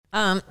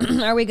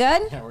Are we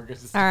good? Yeah, we're good.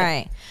 All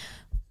right.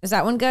 Is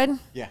that one good?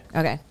 Yeah.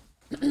 Okay.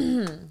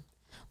 Have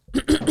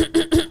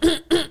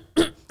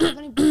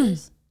any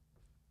booze?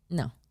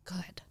 No.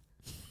 Good.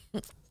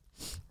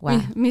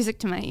 Wow. Music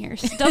to my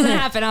ears. Doesn't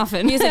happen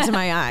often. Music to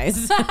my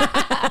eyes.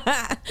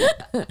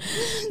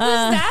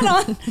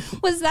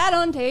 Was that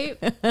on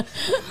tape?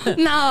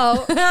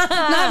 No,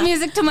 not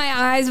music to my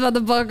eyes, but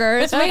the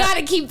boogers. We got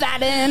to keep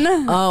that in.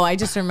 Oh, I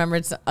just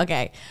remembered.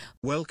 Okay.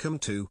 Welcome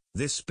to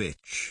This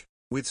Bitch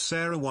with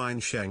Sarah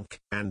Wineshank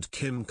and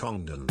Kim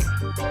Congdon.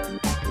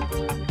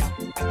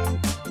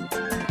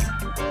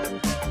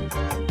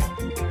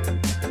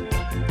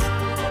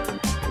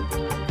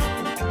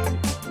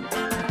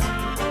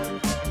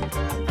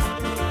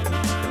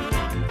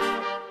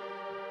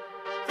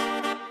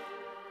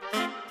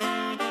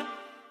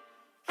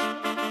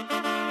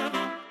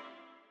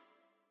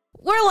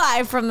 We're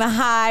live from the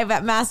Hive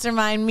at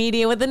Mastermind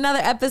Media with another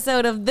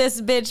episode of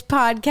This Bitch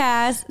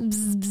Podcast.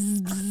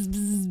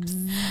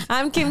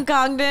 I'm Kim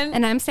Congdon.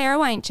 And I'm Sarah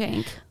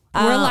Wineshank.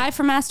 We're live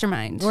from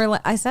Mastermind.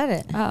 I said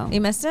it. Oh. You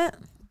missed it?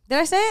 Did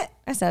I say it?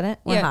 I said it.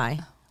 We're Yeah. high.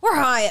 We're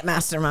high at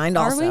Mastermind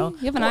Are also. we?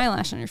 You have an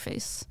eyelash on your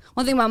face.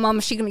 One thing about mom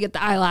is she's going to get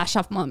the eyelash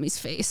off mommy's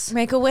face.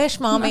 Make a wish,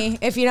 mommy.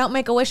 If you don't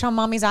make a wish on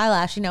mommy's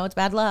eyelash, you know it's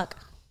bad luck.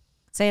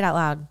 Say it out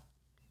loud.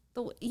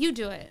 You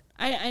do it.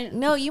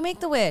 No, you make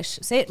the wish.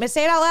 Say it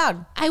out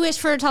loud. I wish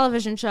for a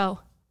television show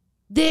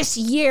this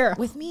year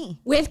With me.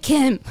 with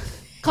Kim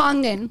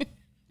Congdon.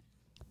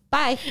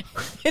 Bye.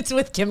 It's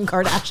with Kim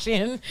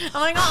Kardashian.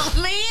 I'm like, oh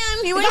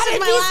man, you wish Gotta it be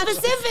my last.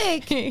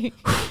 specific.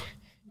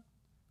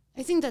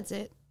 I think that's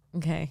it.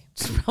 Okay,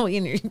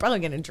 you're probably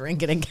gonna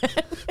drink it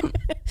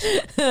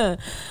again.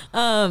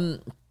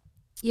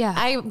 Yeah.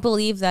 I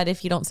believe that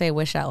if you don't say a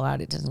wish out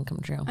loud, it doesn't come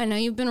true. I know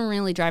you've been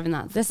really driving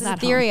that. This is a that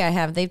theory I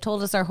have. They've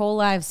told us our whole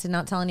lives to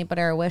not tell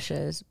anybody our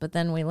wishes, but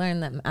then we learn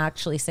that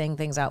actually saying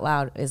things out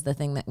loud is the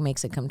thing that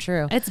makes it come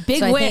true. It's big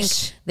So I think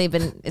wish. They've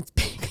been. It's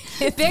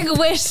big. Big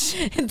wish.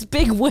 It's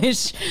big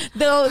wish.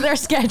 Though they're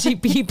sketchy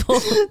people.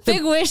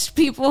 Big wish,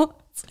 people.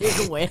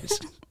 Big wish.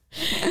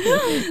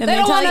 They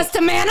don't want us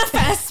to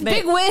manifest.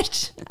 Big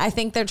wish. I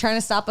think they're trying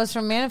to stop us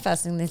from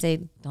manifesting. They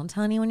say, don't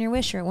tell anyone your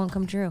wish or it won't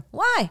come true.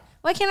 Why?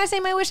 Why can't I say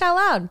my wish out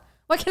loud?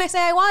 Why can't I say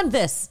I want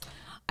this?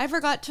 I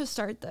forgot to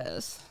start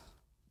this.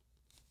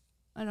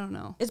 I don't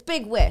know. It's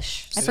big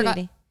wish. I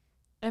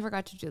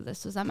forgot to do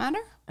this. Does that matter?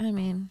 I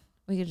mean,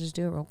 we could just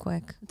do it real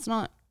quick. It's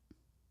not.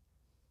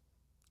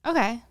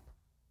 Okay.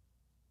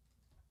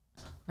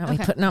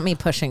 Not me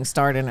pushing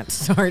start and it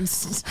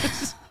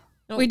starts.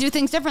 We do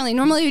things differently.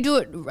 Normally you do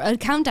it a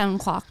countdown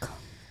clock.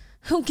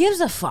 Who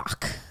gives a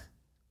fuck?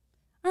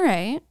 All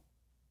right.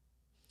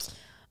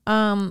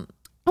 I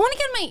want to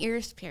get my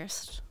ears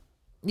pierced.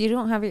 You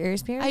don't have your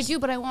ears pierced? I do,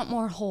 but I want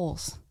more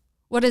holes.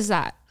 What is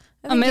that?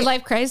 A think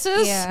midlife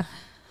crisis? Yeah.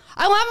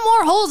 I want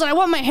more holes and I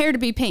want my hair to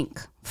be pink.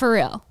 For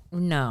real.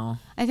 No.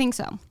 I think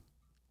so.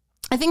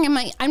 I think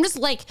I'm just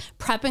like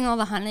prepping all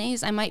the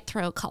honeys. I might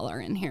throw color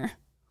in here.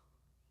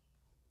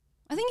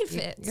 I think it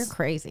fits. You're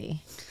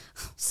crazy.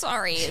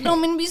 Sorry. I don't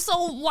mean to be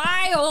so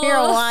wild. You're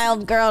a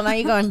wild girl. Now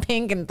you're going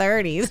pink in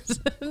 30s.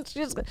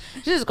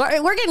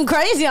 We're getting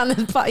crazy on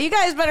this pod. You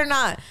guys better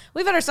not.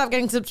 We better stop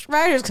getting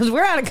subscribers because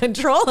we're out of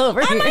control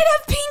over I here. might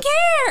have pink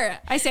hair.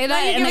 I say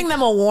that. You're and giving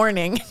them a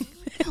warning.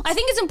 I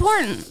think it's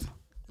important.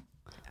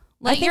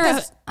 Like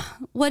think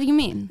what do you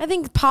mean? I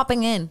think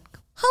popping in.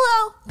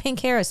 Hello. Pink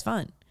hair is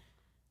fun.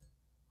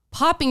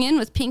 Popping in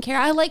with pink hair.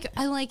 I like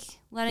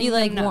letting You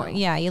like, them know.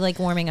 you like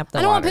warming up the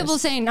I don't want waters. people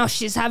saying, no,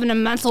 she's having a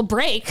mental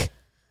break.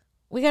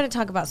 We got to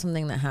talk about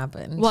something that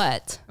happened.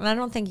 What? And I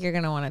don't think you're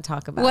going to want to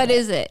talk about What it.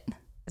 is it?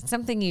 It's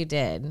something you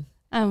did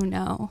Oh,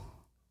 no.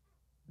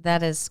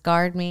 that has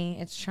scarred me.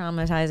 It's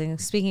traumatizing.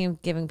 Speaking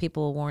of giving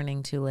people a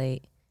warning too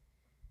late.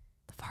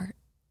 The fart.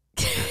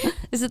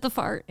 Is it the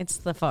fart? It's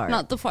the fart.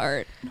 Not the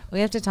fart. We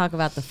have to talk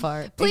about the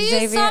fart. Please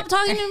Xavier- stop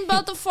talking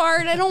about the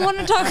fart. I don't want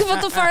to talk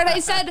about the fart. I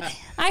said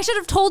I should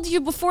have told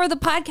you before the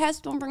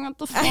podcast, don't bring up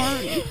the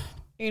fart.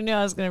 You know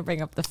I was going to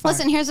bring up the fart.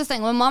 Listen, here's the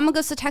thing. When Mama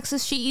goes to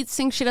Texas, she eats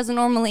things she doesn't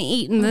normally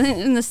eat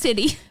in the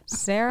city.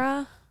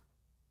 Sarah?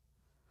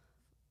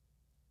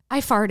 I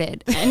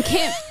farted,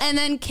 and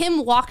then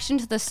Kim walked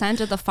into the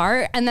scent of the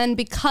fart, and then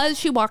because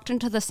she walked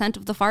into the scent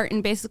of the fart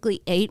and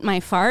basically ate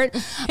my fart,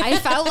 I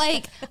felt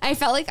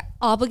like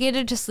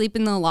obligated to sleep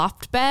in the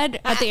loft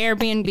bed at the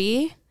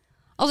Airbnb.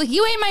 I was like,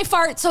 you ate my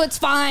fart, so it's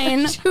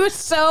fine. She was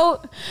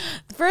so...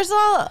 First of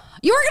all,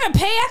 You were gonna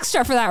pay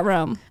extra for that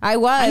room. I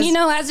was. And you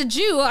know, as a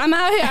Jew, I'm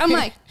out here. I'm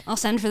like, I'll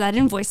send for that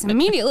invoice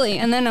immediately.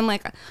 And then I'm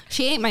like,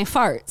 she ate my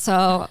fart,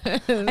 so I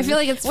feel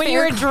like it's when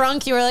fair. you were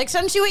drunk, you were like,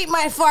 since you eat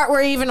my fart,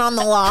 we're even on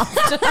the loft.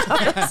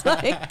 I was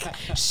like,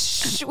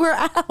 shh, we're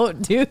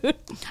out, dude.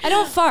 I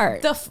don't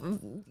fart.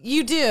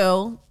 You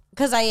do,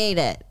 because I ate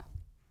it.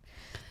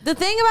 The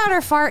thing about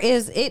her fart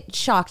is it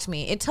shocked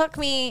me. It took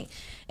me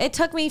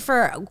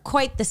for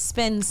quite the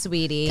spin,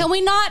 sweetie. Can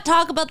we not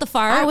talk about the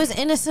fart? I was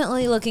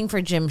innocently looking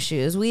for gym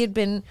shoes. We had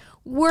been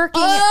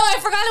working. Oh, I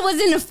forgot it was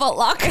in a Foot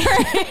Locker.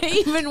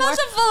 Even worse.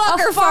 That's a Foot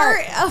Locker fart.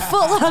 A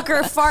Foot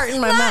Locker fart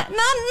in my mouth.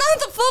 Not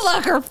the Foot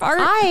Locker fart.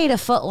 I ate a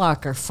Foot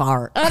Locker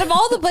fart. Out of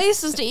all the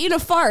places to eat a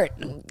fart,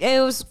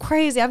 It was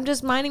crazy. I'm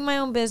just minding my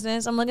own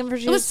business. I'm looking for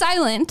shoes. it was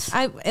silent,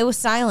 It was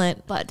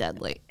silent. but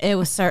deadly. It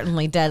was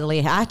certainly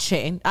deadly.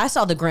 I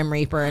saw the Grim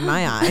Reaper in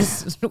my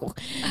eyes.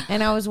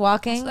 And I was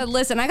walking. But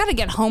listen, I got to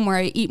get home where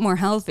I eat more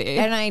healthy.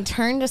 And I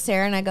turned to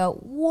Sarah and I go,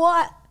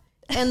 what?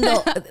 And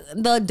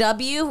the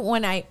W,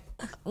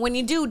 when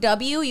you do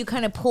W, you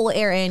kind of pull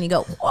air in. You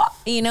go, "Wah."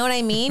 You know what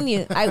I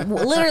mean? I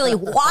literally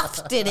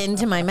wafted it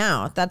into my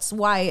mouth. That's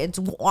why it's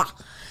wah.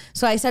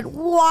 So I said,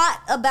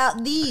 what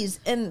about these?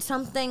 And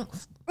something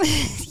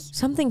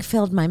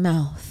filled my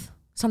mouth.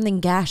 Something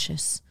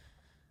gaseous.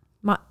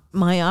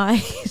 My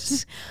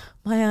eyes,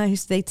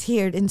 they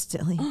teared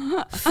instantly.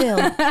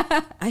 Filled.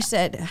 I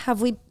said,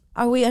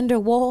 are we under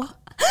war?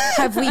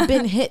 Have we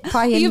been hit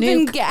by a You've nuke?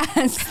 been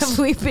gassed. Have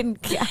we been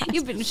gassed?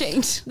 You've been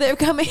shanked. They're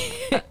coming.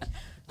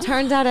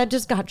 Turns out I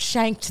just got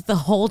shanked the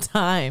whole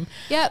time.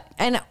 Yep.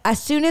 And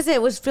as soon as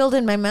it was filled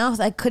in my mouth,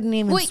 I couldn't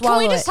even Wait, swallow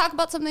can we just it. talk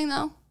about something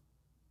though?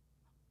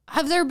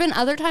 Have there been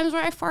other times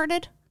where I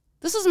farted?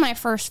 This is my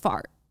first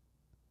fart,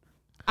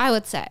 I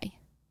would say,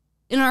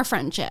 in our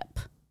friendship.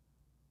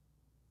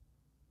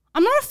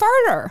 I'm not a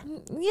farter.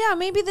 Yeah,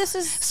 maybe this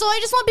is... So I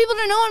just want people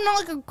to know I'm not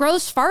like a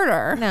gross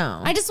farter.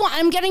 No.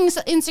 I'm getting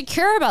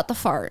insecure about the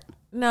fart.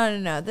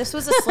 No. This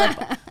was a slip.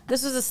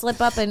 This was a slip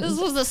up. And This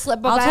was a slip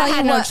up. I'll tell I you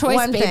had what, no choice,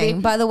 one baby.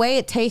 thing. By the way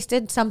it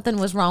tasted, something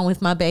was wrong with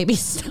my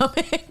baby's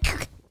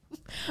stomach.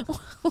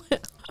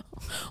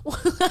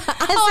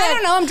 I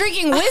don't know. I'm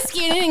drinking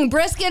whiskey and eating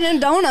brisket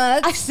and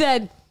donuts. I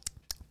said,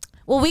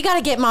 well, we got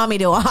to get mommy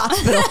to a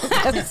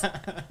hospital.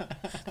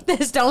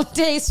 This don't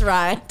taste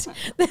right.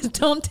 This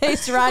don't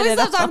taste right Please at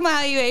stop all. talking about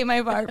how you ate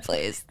my fart,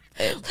 please.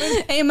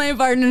 Ate my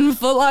fart in a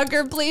Foot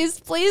Locker, please.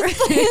 Please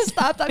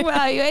stop talking about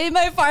how you ate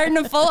my fart in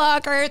a Foot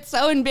Locker. It's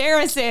so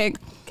embarrassing.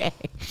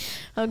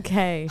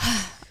 Okay.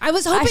 I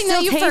was I hoping still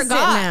that you taste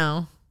forgot. it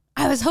now.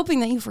 I was hoping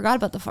that you forgot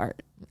about the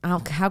fart.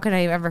 How could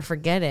I ever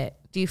forget it?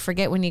 Do you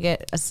forget when you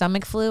get a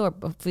stomach flu or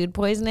food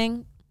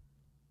poisoning?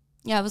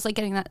 Yeah, I was like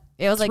getting that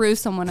It was like- through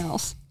someone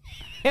else.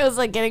 It was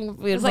like getting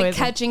food It was like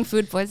catching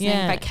food poisoning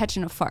Yeah. by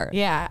catching a fart.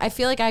 Yeah, I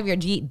feel like I have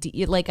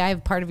like I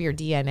have part of your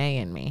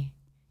DNA in me.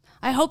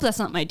 I hope that's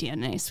not my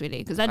DNA, sweetie,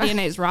 because that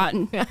DNA is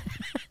rotten. All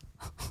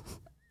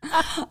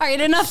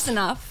right, enough's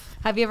enough.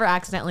 Have you ever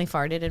accidentally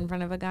farted in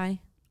front of a guy?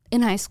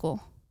 In high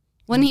school,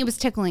 when he was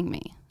tickling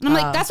me. And I'm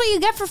like, that's what you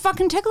get for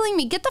fucking tickling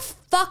me. Get the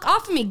fuck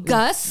off of me,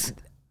 Gus.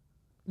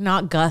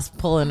 Not Gus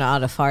pulling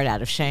out a fart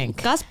out of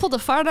Shank. Gus pulled a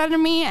fart out of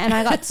me, and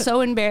I got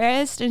so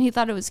embarrassed, and he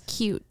thought it was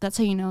cute. That's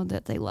how you know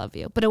that they love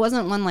you. But it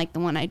wasn't one like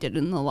the one I did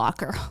in the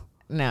locker.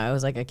 No, it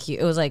was like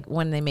it was like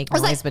when they make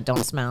noise like- but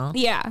don't smell.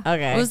 Yeah.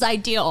 Okay. It was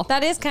ideal.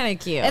 That is kind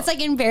of cute. It's like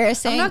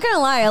embarrassing. I'm not gonna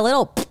lie, a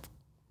little.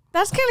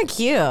 That's kind of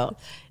cute.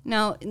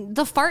 No,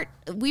 the fart,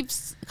 we've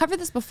covered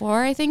this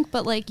before, I think,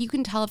 but like you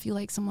can tell if you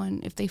like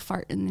someone if they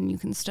fart and then you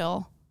can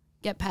still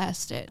get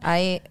past it.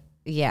 I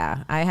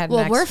had. Well,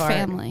 an we're ex-fart.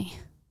 family.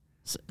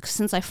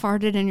 Since I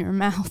farted in your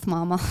mouth,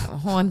 mama.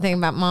 One thing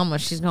about Mama,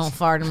 she's gonna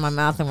fart in my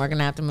mouth, and we're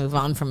gonna have to move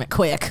on from it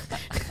quick.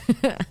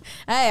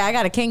 Hey, I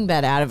got a king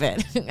bed out of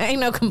it. Ain't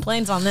no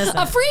complaints on this.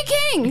 A free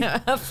king.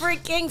 A free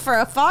king for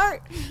a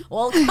fart.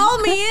 Well, call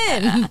me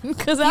in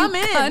because I'm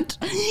in.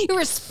 Cunt. You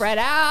were spread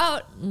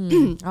out.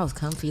 I was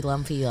comfy,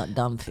 lumpy,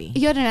 dumpy.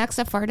 You had an ex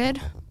that farted?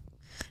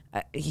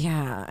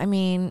 Yeah, I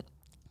mean,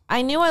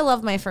 I knew I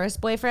loved my first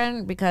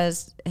boyfriend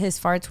because his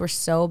farts were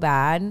so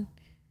bad,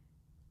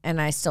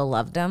 and I still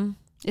loved him.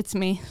 It's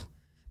me.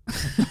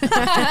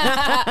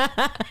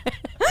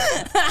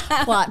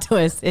 Plot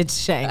twist, it's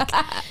Shank.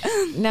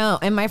 No,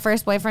 and my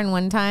first boyfriend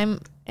one time,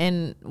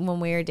 and when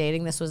we were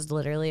dating, this was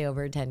literally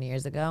over 10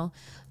 years ago.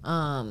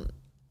 How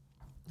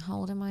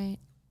old am I?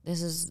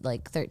 This is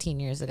like 13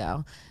 years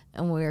ago.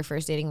 And when we were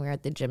first dating, we were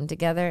at the gym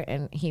together,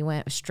 and he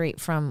went straight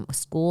from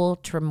school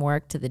from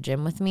work to the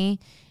gym with me,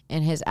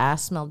 and his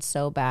ass smelled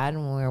so bad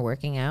when we were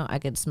working out. I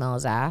could smell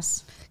his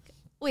ass.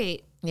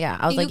 Wait. Yeah,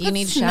 I was You like, you could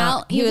need to smell-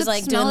 shower. He you was could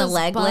like smell doing the his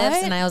leg butt?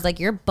 lifts, and I was like,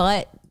 your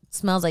butt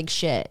smells like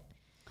shit.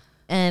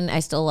 And I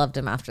still loved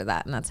him after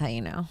that, and that's how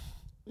you know.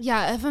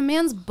 Yeah, if a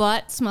man's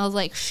butt smells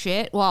like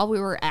shit while we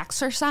were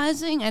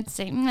exercising, I'd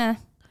say, nah.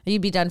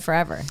 You'd be done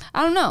forever.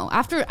 I don't know.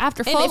 After Foot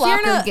if you're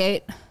Locker not-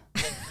 gate.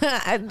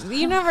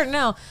 You never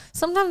know.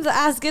 Sometimes the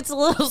ass gets a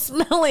little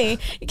smelly.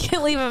 You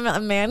can't leave a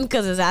man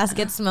because his ass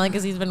gets smelly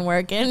because he's been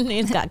working.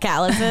 He's got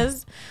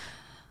calluses.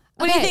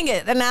 What do you Okay.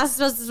 think? An ass is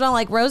supposed to smell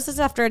like roses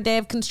after a day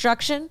of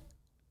construction?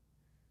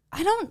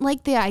 I don't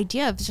like the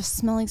idea of just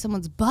smelling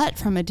someone's butt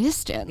from a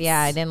distance.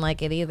 Yeah, I didn't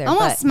like it either. I want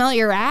but to smell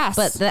your ass.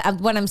 but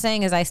what I'm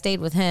saying is I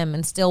stayed with him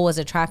and still was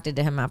attracted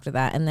to him after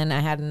that. And then I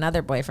had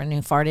another boyfriend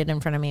who farted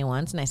in front of me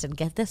once. And I said,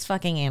 get this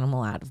fucking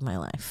animal out of my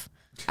life.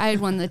 I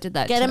had one that did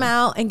that. Get too. him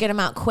out and get him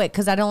out quick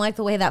because I don't like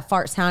the way that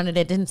fart sounded.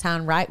 It didn't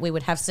sound right. We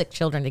would have sick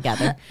children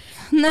together.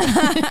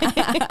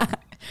 That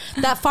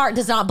fart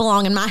does not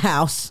belong in my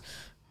house.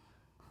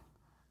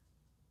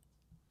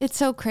 It's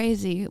so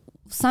crazy.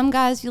 some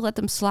guys, you let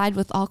them slide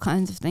with all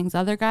kinds of things.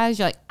 Other guys,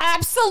 you're like,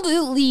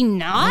 absolutely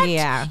not.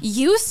 Yeah.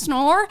 You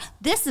snore.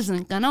 This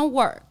isn't going to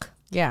work.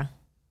 Yeah.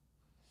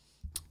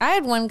 I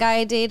had one guy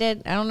I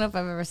dated. I don't know if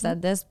I've ever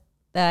said this,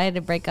 that I had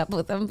to break up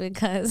with him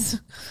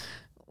because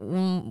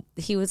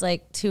he was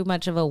like too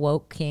much of a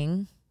woke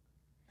king.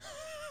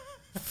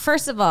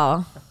 First of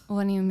all,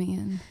 What do you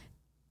mean?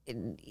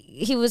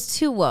 he was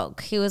too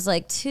woke. He was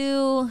like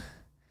too,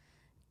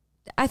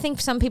 I think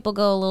some people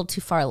go a little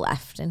too far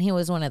left, and he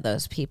was one of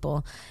those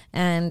people.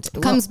 And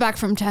Comes back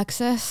from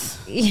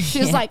Texas. She's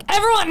Yeah. like,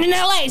 everyone in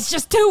LA is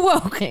just too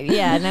woke.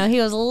 Yeah, no, he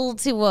was a little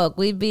too woke.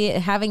 We'd be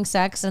having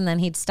sex, and then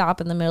he'd stop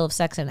in the middle of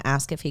sex and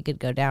ask if he could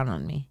go down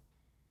on me.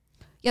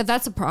 Yeah,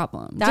 that's a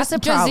problem. That's a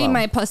Just eat problem.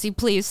 my pussy,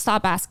 please.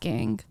 Stop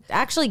asking.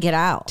 Actually, get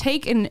out.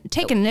 Take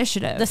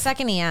initiative. The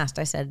second he asked,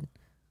 I said,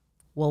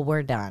 well,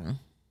 we're done.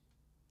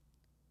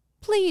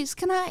 Please,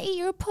 can I eat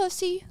your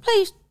pussy?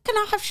 Please, can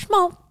I have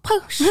small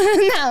push?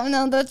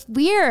 No, that's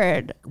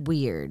weird.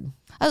 Weird.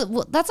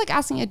 Well, that's like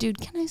asking a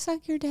dude, can I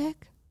suck your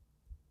dick?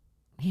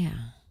 Yeah.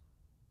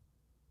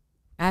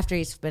 After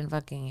he's been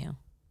fucking you.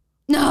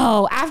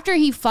 No, after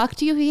he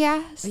fucked you, he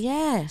asked.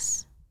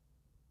 Yes.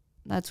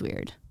 That's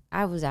weird.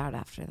 I was out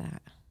after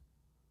that.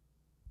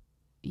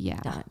 Yeah.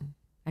 Done.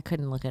 I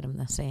couldn't look at him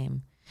the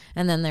same.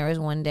 And then there was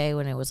one day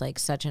when it was like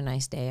such a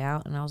nice day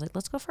out, and I was like,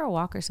 let's go for a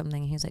walk or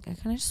something. He's like, I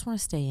kind of just want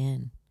to stay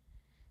in.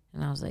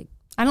 And I was like,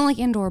 I don't like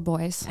indoor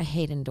boys. I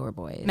hate indoor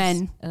boys.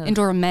 Men. Ugh.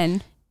 Indoor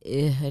men.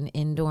 Ugh, an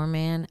indoor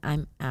man,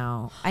 I'm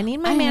out. I need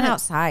my I man know.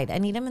 outside. I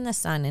need him in the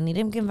sun. I need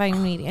him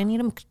inviting me. I need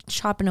him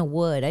chopping a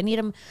wood. I need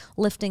him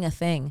lifting a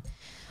thing.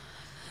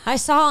 I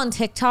saw on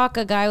TikTok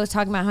a guy was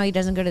talking about how he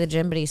doesn't go to the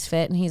gym, but he's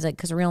fit. And he's like,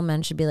 because real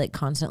men should be like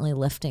constantly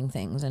lifting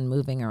things and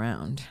moving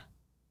around.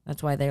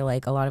 That's why they're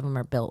like, a lot of them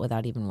are built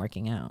without even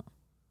working out.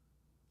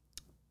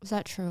 Is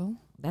that true?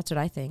 That's what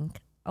I think.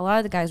 A lot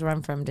of the guys where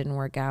I'm from didn't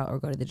work out or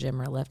go to the gym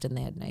or lift, and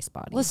they had nice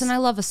bodies. Listen, I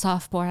love a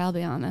soft boy, I'll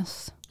be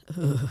honest.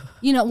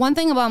 You know, one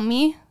thing about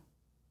me,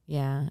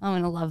 yeah. I'm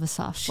going to love a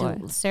soft boy.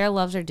 Sarah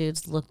loves her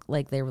dudes look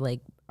like they're like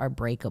are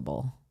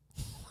breakable.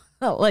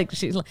 Like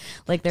she's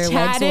like their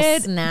legs will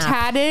snap.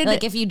 Tatted.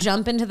 Like if you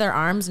jump into their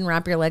arms and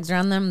wrap your legs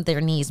around them,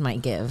 their knees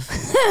might give.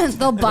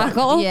 They'll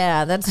buckle.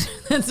 Yeah, that's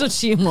what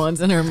she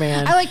wants in her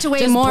man. I like to weigh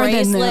Just more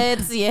than them.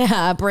 bracelets.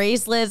 Yeah,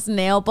 bracelets,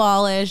 nail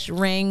polish,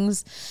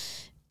 rings,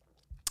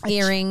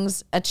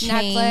 earrings, a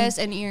chain, Necklace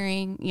and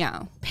earring.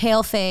 Yeah.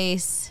 pale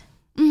face.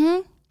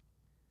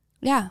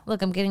 Yeah.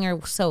 Look, I'm getting her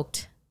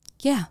soaked.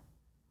 Yeah.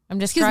 I'm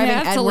Excuse me, I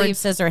describing have to Edward leave.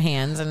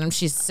 Scissorhands, and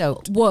she's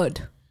soaked.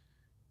 Would.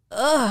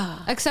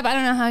 Ugh. Except I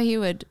don't know how he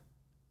would.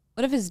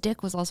 What if his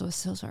dick was also a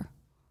scissor?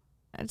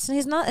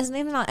 He's not. His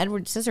name's not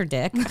Edward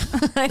Scissordick.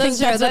 I think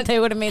true. that's what they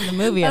would have made the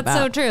movie That's about.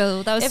 so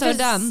true. That was If so his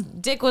dumb.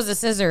 dick was a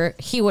scissor,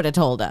 he would have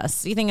told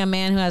us. You think a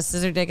man who has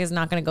scissor dick is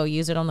not going to go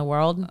use it on the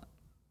world?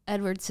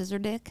 Edward Scissor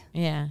Dick.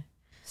 Yeah.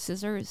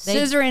 Scissor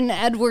and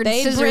Edward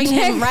They Scissor bring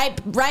Dick. him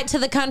right to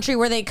the country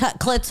where they cut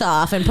clits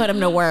off and put him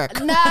to work.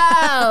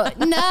 No.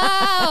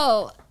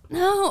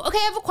 Okay,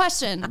 I have a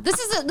question. This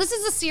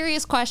is a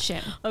serious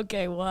question.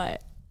 Okay,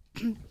 what?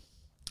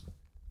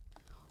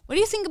 What do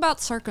you think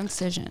about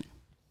circumcision?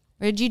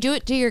 Or did you do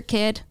it to your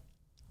kid?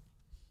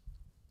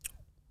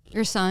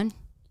 Your son?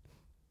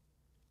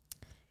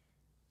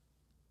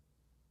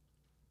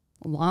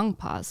 Long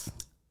pause.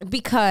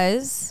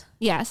 Because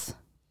Yes.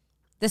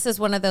 this is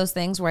one of those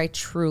things where I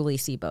truly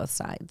see both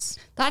sides.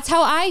 That's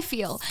how I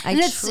feel. I And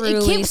it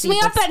truly keeps see me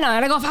up this. at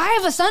night. I go, if I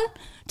have a son,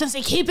 does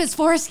he keep his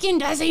foreskin?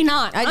 Does he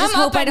not? I just I'm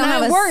hope up I at don't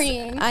night have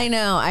worrying. I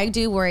know. I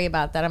do worry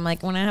about that. I'm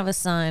like, when I have a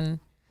son,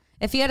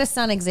 if you had a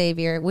son,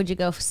 Xavier, would you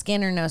go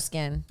skin or no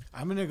skin?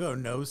 I'm gonna go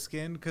no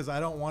skin because I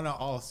don't want to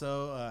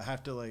also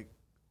have to like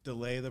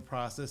delay the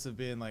process of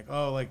being like,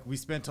 oh, like we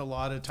spent a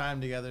lot of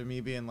time together. Me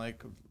being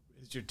like,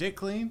 is your dick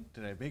clean?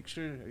 Did I make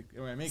sure?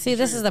 Am I making See, sure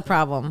this is you're the clean?"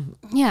 problem.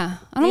 Yeah.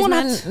 I don't These want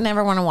men to.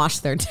 never want to wash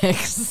their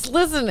dicks.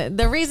 Listen,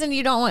 the reason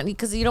you don't want,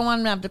 because you don't want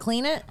them to have to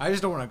clean it. I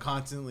just don't want to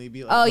constantly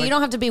be like, Oh, like, you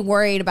don't have to be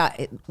worried about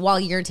it while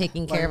you're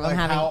taking care of them like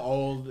having. how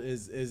old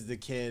is the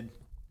kid?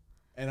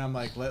 And I'm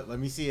like, let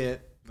me see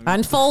it. Let me-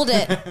 Unfold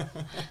it.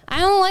 I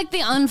don't like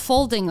the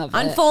unfolding of it.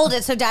 Unfold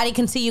it so daddy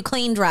can see you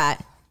cleaned right.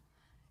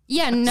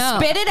 Yeah, no.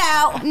 Spit it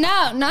out.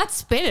 No, not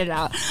spit it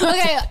out.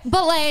 Okay,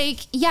 but like,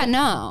 yeah,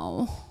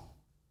 no.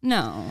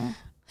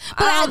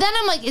 But then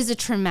I'm like, is it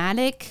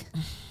traumatic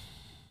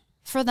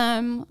for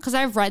them? Because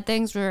I've read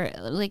things where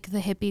like the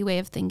hippie way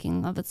of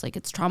thinking of it's like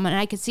it's trauma, and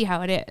I can see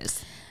how it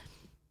is.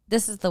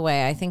 This is the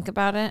way I think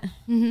about it.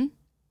 Mm-hmm.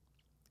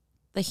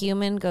 The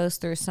human goes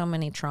through so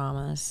many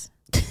traumas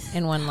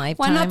in one Why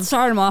lifetime. not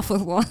start them off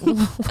with one?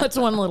 What's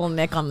one little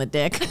nick on the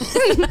dick?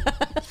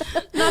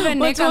 Not a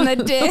nick on the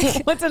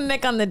dick, What's a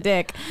nick on the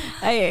dick?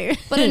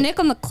 but a nick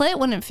on the clit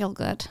wouldn't feel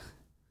good.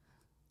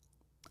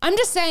 I'm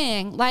just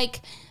saying,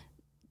 like,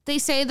 they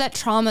say that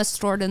trauma is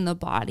stored in the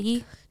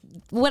body.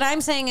 What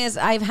I'm saying is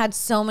I've had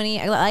so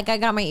many, like I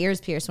got my ears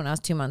pierced when I was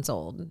 2 months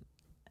old.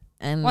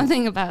 And One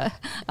thing about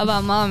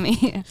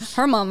mommy,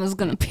 her mom is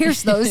gonna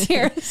pierce those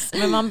ears.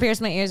 my mom pierced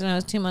my ears when I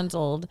was 2 months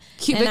old.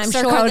 Cubic and I'm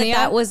sure zirconia.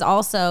 that was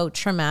also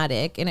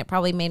traumatic, and it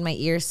probably made my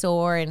ear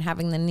sore, and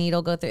having the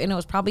needle go through, and it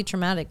was probably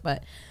traumatic.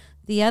 But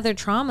the other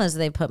traumas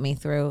they put me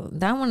through,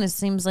 that one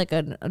seems like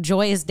a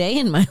joyous day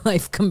in my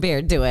life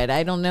compared to it.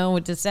 I don't know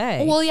what to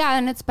say. Well, yeah,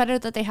 and it's better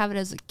that they have it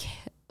as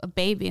a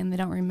baby and they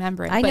don't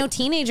remember it. I But know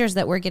teenagers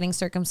that were getting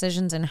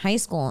circumcisions in high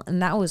school,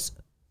 and that was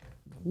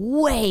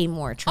way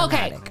more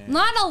traumatic. Okay,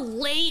 not a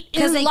late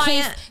 'Cause in they life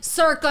can't-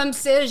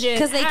 circumcision.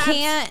 Because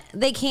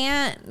they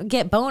can't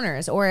get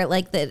boners, or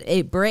like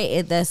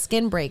the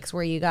skin breaks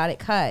where you got it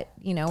cut,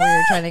 where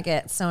you're trying to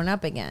get sewn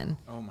up again.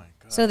 Oh my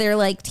god. So they're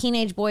like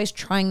teenage boys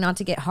trying not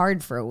to get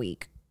hard for a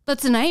week.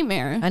 That's a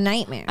nightmare. A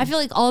nightmare. I feel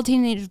like all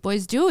teenage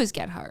boys do is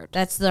get hard.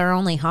 That's their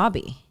only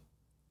hobby.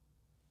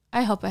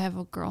 I hope I have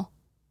a girl.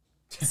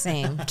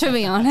 Same. To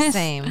be honest,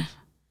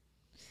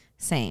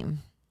 Same.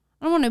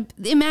 I don't want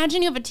to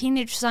imagine you have a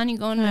teenage son. You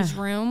go in his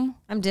room.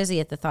 I'm dizzy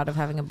at the thought of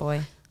having a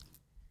boy.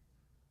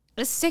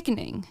 It's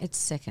sickening. It's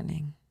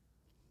sickening.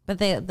 But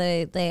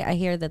they I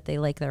hear that they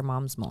like their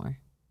moms more.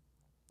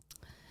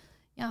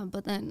 Yeah,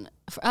 but then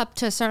up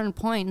to a certain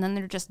point, and then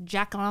they're just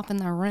jacking off in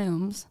their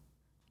rooms.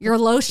 Your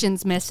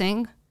lotion's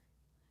missing.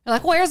 You're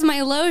like, where's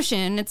my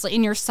lotion? It's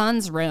in your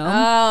son's room.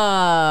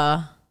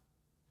 Oh.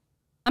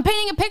 I'm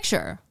painting a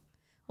picture.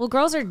 Well,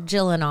 girls are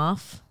jilling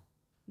off.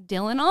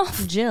 Dylan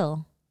off?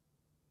 Jill.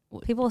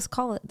 People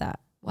call it that.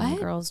 When What?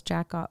 girls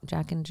Jack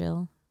and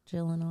Jill.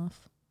 Jilling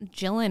off.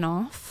 Jilling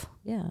off?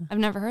 Yeah. I've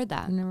never heard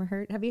that. I've never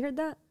heard. Have you heard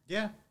that?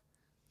 Yeah.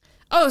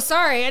 Oh,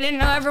 sorry. I didn't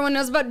know everyone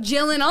knows about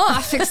jilling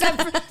off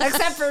except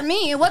for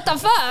me. What the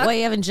fuck? What,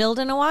 you haven't jilled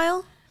in a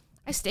while?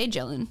 I stay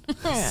jilling.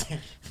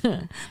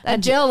 That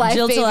Jill life,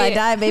 Jill baby. till I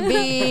die,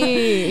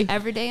 baby.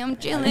 Every day I'm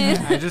jilling.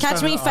 I just Catch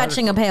found me an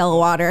fetching a article- pail of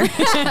water.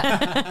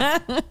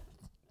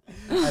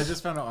 I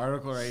just found an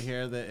article right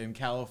here that in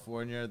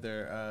California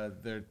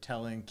they're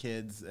telling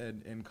kids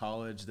in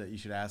college that you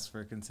should ask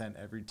for consent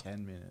every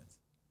 10 minutes.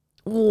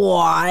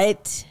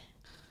 What?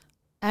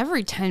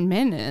 Every 10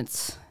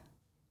 minutes.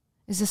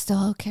 Is this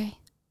still okay?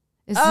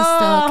 Is this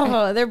still okay?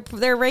 Oh,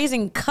 they're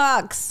raising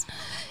cucks.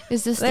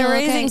 Is this they're still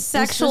raising okay?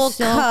 sexual Is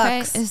this still okay?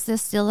 cucks. Is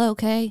this still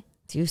okay?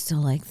 Do you still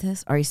like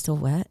this? Are you still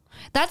wet?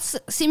 That's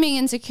seeming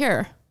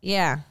insecure.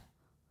 Yeah.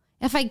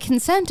 If I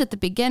consent at the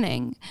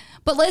beginning.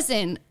 But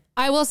listen,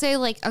 I will say,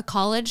 like, a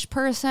college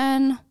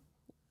person,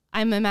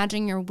 I'm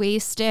imagining you're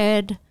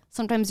wasted.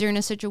 Sometimes you're in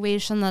a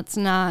situation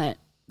that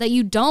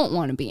you don't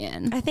want to be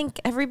in. I think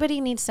everybody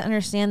needs to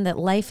understand that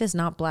life is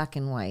not black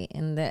and white,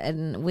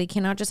 and we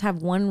cannot just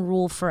have one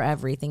rule for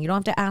everything. You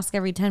don't have to ask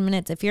every 10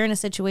 minutes. If you're in a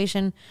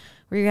situation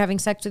where you're having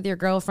sex with your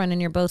girlfriend and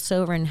you're both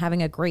sober and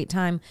having a great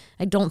time,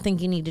 I don't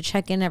think you need to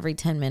check in every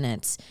 10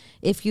 minutes.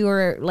 If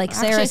you're, like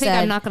Sarah Actually, I said,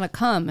 think I'm not going to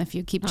come if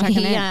you keep checking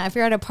in. yeah, if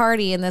you're at a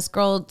party and this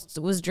girl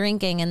was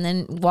drinking, and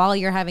then while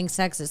you're having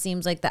sex, it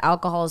seems like the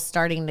alcohol is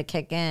starting to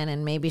kick in,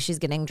 and maybe she's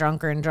getting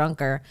drunker and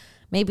drunker.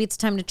 Maybe it's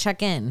time to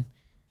check in.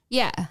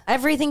 Yeah.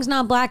 Everything's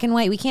not black and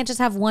white. We can't just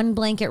have one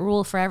blanket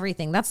rule for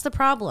everything. That's the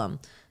problem.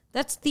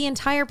 That's the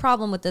entire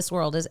problem with this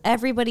world, is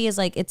everybody is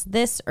like, it's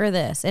this or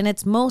this. And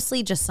it's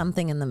mostly just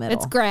something in the middle.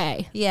 It's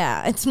gray.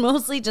 Yeah, it's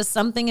mostly just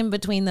something in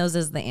between those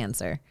is the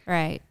answer.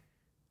 Right.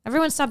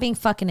 Everyone stop being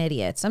fucking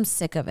idiots. I'm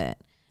sick of it.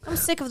 I'm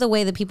sick of the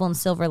way that people in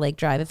Silver Lake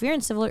drive. If you're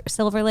in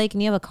Silver Lake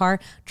and you have a car,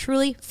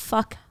 truly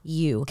fuck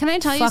you. Can I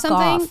tell you Fuck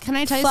something? off. Can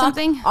I tell you Fuck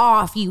something?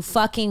 off, you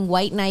fucking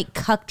white knight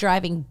cuck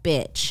driving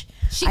bitch.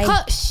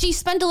 She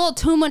spent a little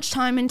too much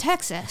time in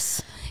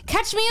Texas.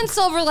 Catch me in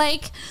Silver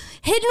Lake,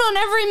 hidden on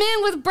every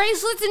man with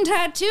bracelets and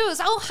tattoos.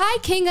 Oh, hi,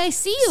 King. I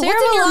see you. Sarah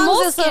What's in your belongs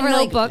to moleskin Silver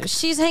Lake. notebook?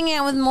 She's hanging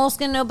out with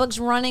moleskin notebooks,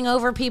 running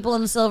over people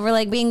in Silver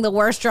Lake, being the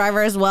worst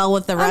driver as well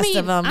with the rest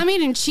of them. I'm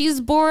eating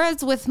cheese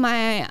boards with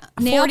my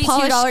nail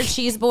 $42 polish.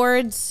 cheese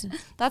boards.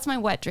 That's my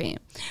wet dream.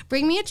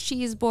 Bring me a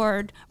cheese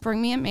board.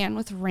 Bring me a man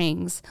with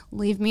rings.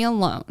 Leave me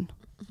alone.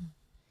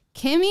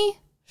 Kimmy,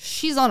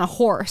 she's on a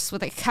horse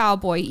with a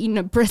cowboy eating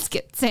a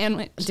brisket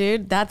sandwich.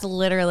 Dude, that's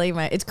literally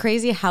it's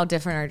crazy how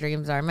different our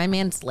dreams are. My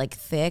man's like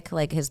thick,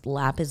 like his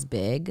lap is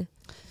big.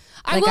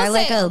 I Like will I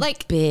like say, a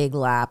like, big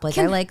lap. Like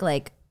I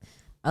like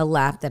a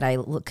lap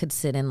that could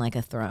sit in like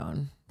a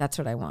throne. That's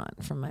what I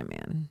want from my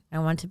man. I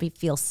want to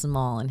feel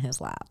small in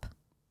his lap.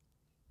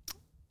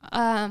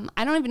 I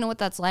don't even know what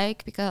that's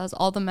like because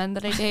all the men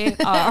that I date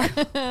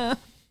are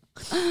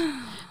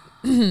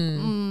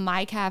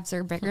my calves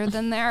are bigger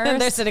than They're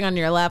theirs. sitting on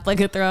your lap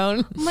like a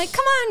throne. I'm like,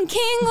 come on,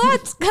 King,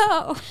 let's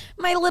go.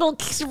 My little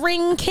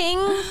ring king.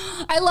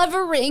 I love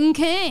a ring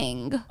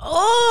king.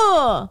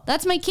 Oh,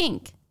 That's my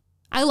kink.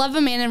 I love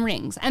a man in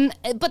rings,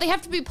 but they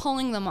have to be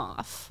pulling them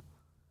off.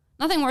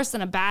 Nothing worse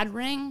than a bad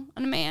ring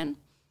on a man.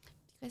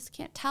 You guys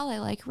can't tell I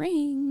like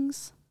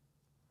rings.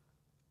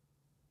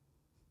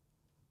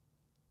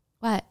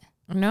 What?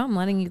 no, I'm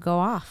letting you go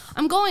off.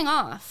 I'm going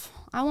off.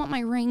 I want my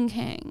ring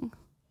king.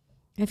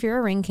 If you're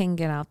a ring king,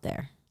 get out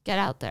there. Get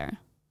out there.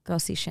 Go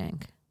see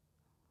Shank.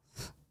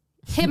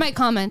 Hit my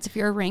comments if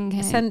you're a ring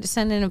king.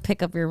 Send in a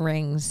pic of your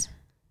rings.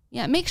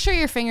 Yeah, make sure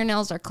your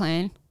fingernails are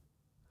clean.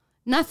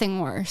 Nothing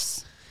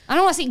worse. I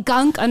don't want to see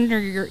gunk under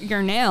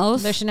your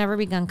nails. There should never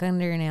be gunk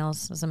under your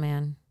nails as a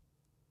man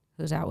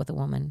who's out with a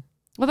woman.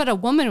 What about a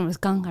woman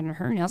with gunk under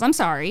her nails? I'm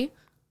sorry.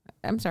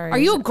 I'm sorry. Are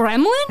you a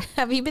gremlin?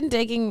 Have you been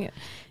digging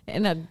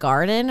in a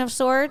garden of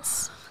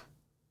sorts?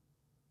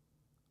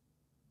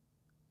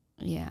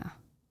 Yeah.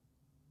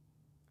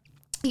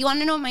 You want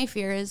to know what my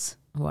fear is?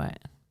 What?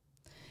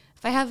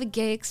 If I have a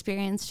gay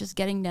experience, just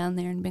getting down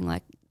there and being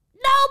like,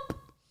 nope.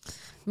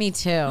 Me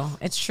too.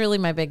 It's truly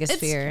my biggest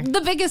fear.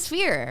 The biggest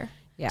fear.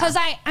 Yeah. Because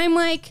I'm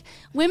like,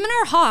 women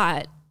are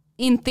hot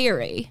in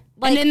theory.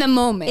 Like, and in the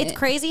moment. It's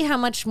crazy how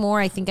much more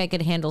I think I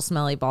could handle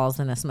smelly balls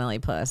than a smelly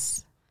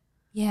puss.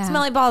 Yeah.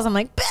 Smelly balls, I'm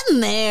like, been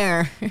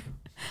there.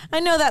 I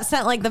know that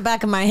scent like the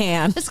back of my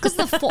hand. It's because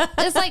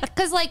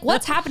because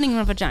what's happening in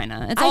a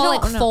vagina? It's I all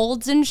don't like know.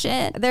 folds and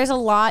shit. There's a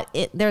lot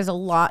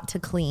to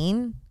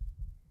clean.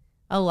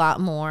 A lot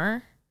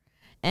more.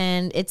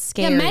 And it's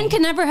scary. Yeah, men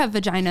can never have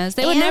vaginas.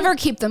 They would And- never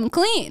keep them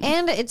clean.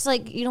 And it's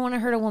like you don't want to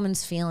hurt a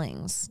woman's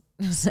feelings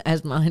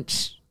as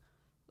much.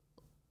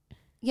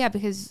 Yeah,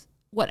 because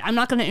I'm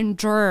not going to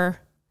endure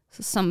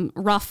some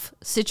rough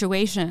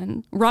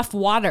situation, rough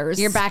waters.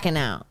 You're backing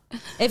out.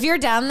 If you're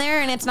down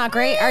there and it's not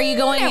great, are you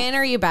going in or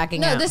are you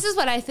backing out? No, this is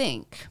what I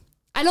think.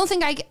 I don't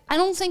think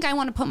I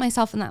want to put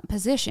myself in that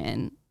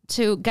position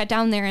to get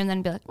down there and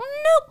then be like,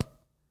 nope.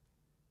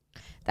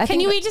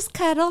 We just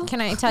cuddle?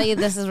 Can I tell you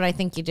this is what I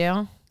think you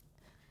do?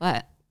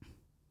 What?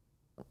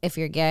 If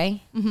you're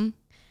gay,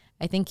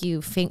 I think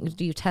you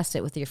test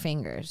it with your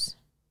fingers.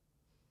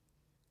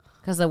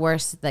 Because the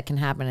worst that can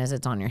happen is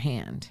it's on your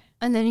hand.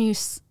 And then you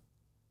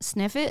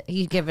sniff it?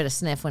 You give it a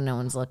sniff when no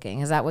one's looking.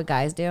 Is that what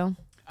guys do?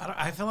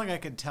 I feel like I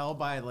could tell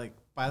by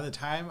the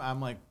time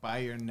I'm like by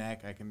your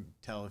neck, I can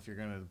tell if you're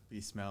gonna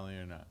be smelly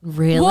or not.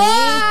 Really?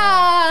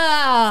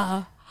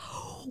 Wow!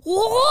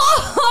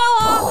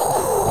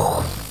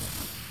 Whoa!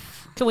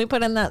 Can we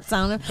put in that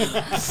sound of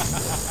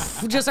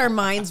just our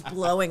minds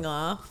blowing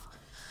off?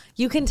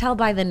 You can tell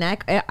by the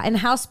neck. And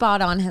how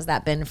spot on has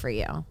that been for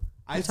you?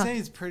 I'd say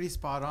it's pretty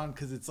spot on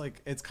because it's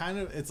like it's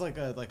like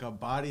a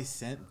body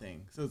scent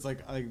thing. So it's like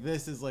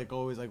this is like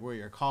always like where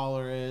your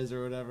collar is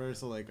or whatever.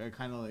 So like I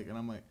kind of like, and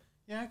I'm like,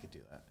 yeah, I could do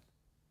that.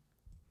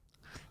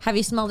 Have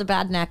you smelled a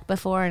bad neck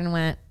before and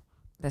went,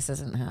 this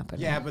isn't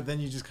happening? Yeah, but then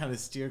you just kind of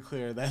steer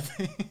clear of that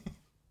thing.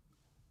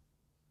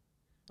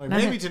 Like No,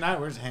 maybe no. tonight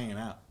we're just hanging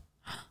out.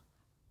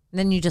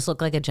 Then you just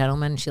look like a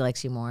gentleman and she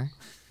likes you more.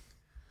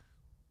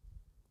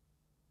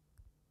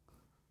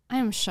 I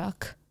am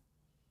shook.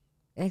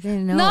 I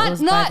didn't know it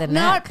was by the neck.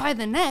 Not by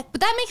the neck,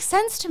 but that makes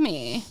sense to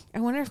me. I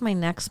wonder if my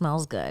neck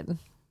smells good. Can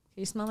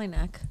you smell my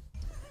neck?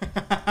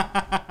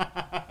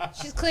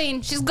 She's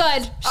clean. She's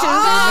good. She's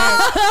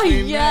Oh,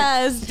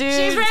 yes, dude.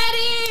 She's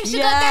ready. She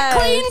got that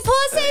clean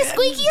pussy.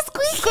 Squeaky,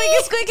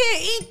 squeaky. Squeaky,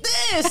 eat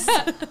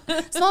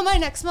this. Smell my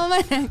neck. Smell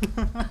my neck.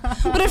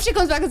 What if she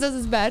comes back and says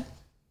it's bad?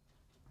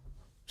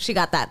 She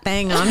got that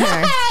thing on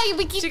her.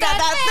 She got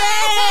that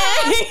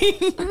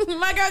thing.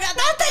 My girl got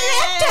that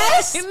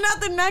thing. Not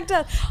the neck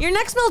test. Your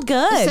neck smelled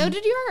good. So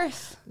did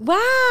yours.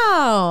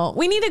 Wow.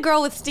 We need a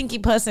girl with stinky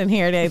puss in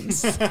here.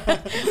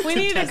 We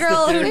need a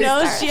girl who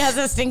knows she has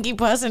a stinky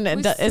puss and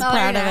is smell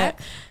proud her of it. neck.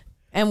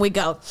 And we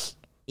go,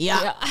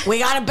 yeah, we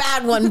got a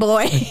bad one,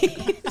 boy.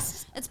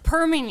 It's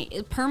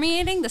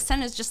permeating. The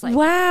scent is just like,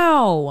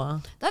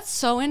 Wow. that's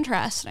so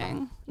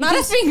interesting. Not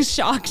us being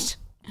shocked.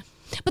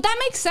 But that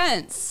makes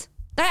sense.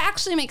 That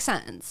actually makes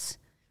sense.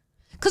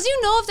 Because you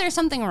know if there's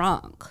something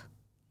wrong.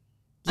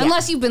 Yeah.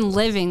 Unless you've been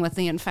living with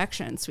the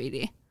infection,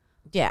 sweetie.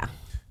 Yeah.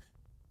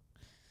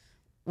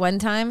 One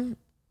time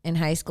in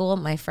high school,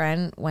 my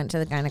friend went to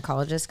the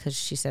gynecologist because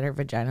she said her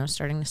vagina was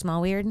starting to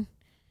smell weird.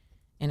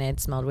 And it had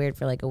smelled weird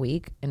for like a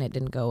week and it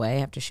didn't go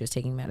away after she was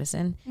taking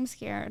medicine. I'm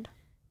scared.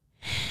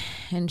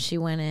 And she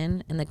went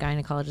in and the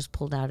gynecologist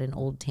pulled out an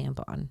old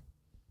tampon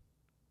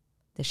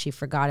that she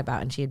forgot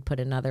about and she had put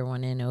another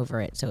one in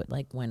over it. So it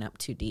like went up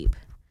too deep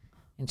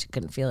and she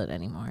couldn't feel it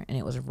anymore. And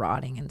it was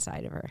rotting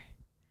inside of her,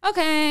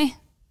 Okay.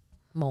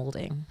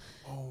 molding.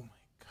 Oh my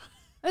god.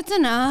 That's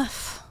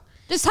enough.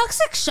 Is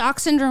toxic shock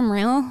syndrome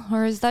real?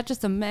 Or is that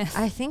just a myth?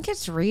 I think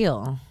it's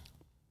real.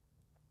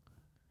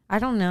 I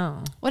don't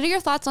know. What are your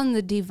thoughts on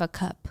the Diva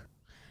Cup?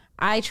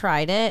 I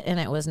tried it and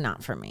it was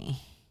not for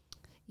me.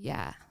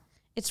 Yeah.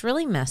 It's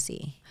really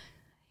messy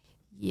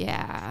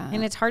Yeah.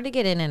 and it's hard to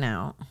get in and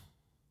out.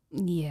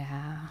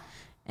 Yeah.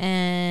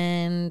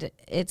 And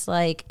it's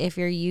like if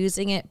you're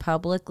using it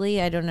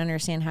publicly, I don't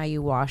understand how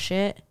you wash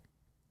it.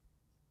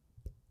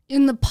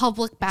 In the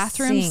public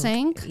bathroom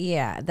sink?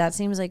 Yeah, that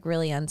seems like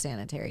really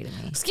unsanitary to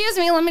me. Excuse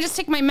me, let me just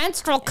take my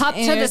menstrual cup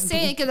to the And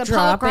sink in the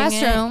public dropping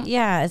it. restroom.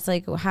 Yeah, it's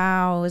like,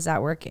 how is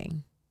that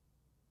working?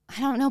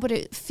 I don't know, but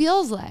it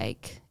feels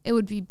like it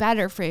would be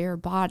better for your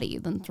body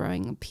than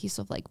throwing a piece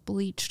of like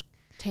bleached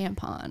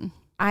tampon.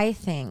 I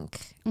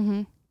think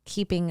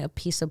keeping a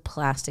piece of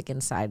plastic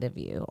inside of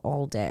you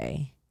all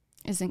day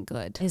Isn't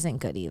good. isn't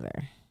good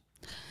either.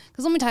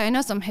 Because let me tell you, I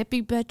know some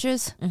hippie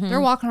bitches. Mm-hmm. They're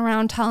walking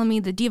around telling me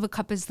the Diva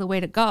Cup is the way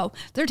to go.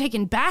 They're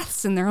taking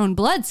baths in their own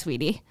blood,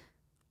 sweetie.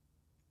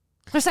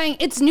 They're saying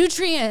it's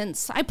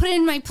nutrients. I put it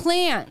in my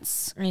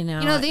plants. I know.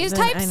 You know these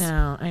types?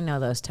 I know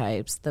those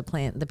types. The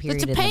period. The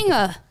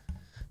Topanga.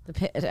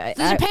 I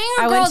Topanga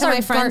went girls to are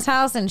my friend's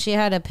house and she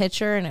had a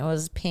pitcher and it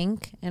was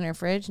pink in her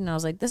fridge. And I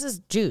was like, this is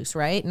juice,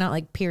 right? Not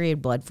like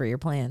period blood for your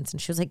plants.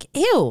 And she was like,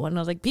 ew. And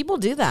I was like, people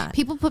do that.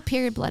 People put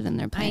period blood in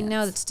their plants. I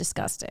know, that's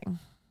disgusting.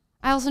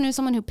 I also knew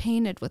someone who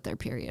painted with their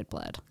period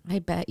blood. I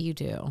bet you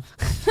do.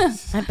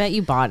 I bet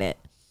you bought it.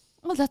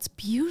 Oh, that's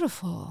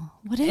beautiful.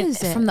 What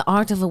is it? From the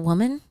art of a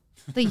woman?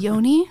 The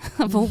yoni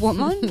of a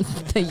woman?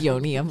 The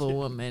yoni of a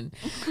woman.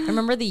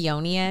 Remember the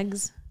yoni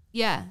eggs?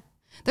 Yeah.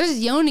 There's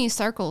yoni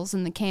circles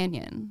in the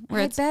canyon.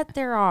 Where I it's, bet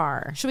there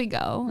are. should we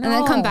go? And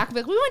then come back and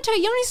be like, we went to a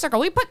yoni circle.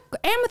 We put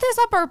amethyst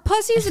up our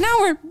pussies and now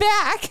we're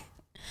back.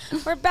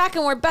 We're back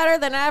and we're better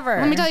than ever.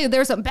 Let me tell you,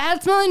 there's some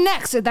bad smelling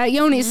necks at that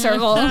yoni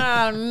circle.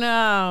 Oh,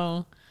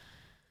 no.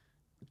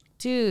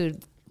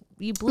 Dude,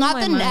 you blew Not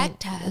my the mind. neck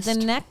test. The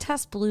neck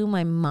test blew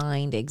my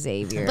mind,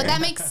 Xavier. But that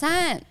makes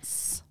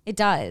sense. It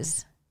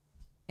does.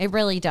 It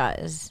really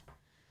does.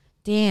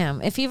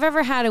 Damn. If you've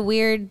ever had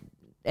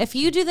if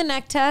you do the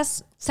neck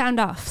test, Sound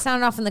off.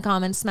 in the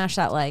comments, smash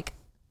that like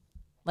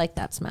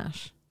that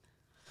smash.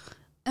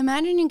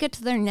 Imagine you get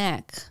to their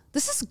neck.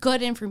 This is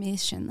good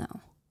information,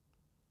 though.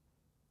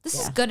 This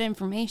is good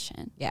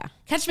information. Yeah.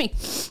 Catch me.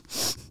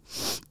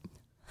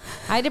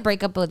 I had to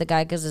break up with a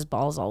guy because his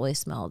balls always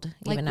smelled,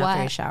 even Like after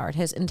he what? showered.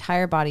 His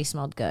entire body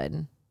smelled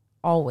good.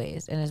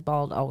 Always. And his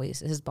balls always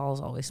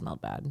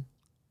smelled bad.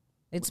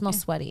 It smells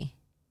sweaty.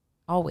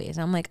 Always.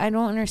 I'm like, I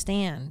don't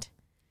understand.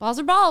 Balls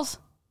are balls.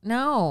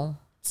 No.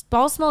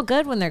 Balls smell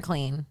good when they're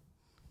clean.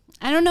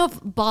 I don't know if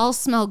balls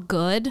smell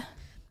good.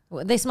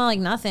 They smell like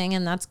nothing,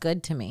 and that's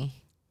good to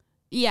me.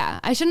 Yeah,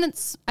 I shouldn't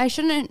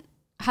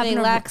have They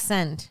lack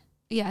scent.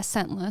 Yeah,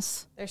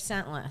 scentless. They're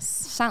scentless.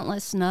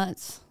 Scentless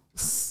nuts.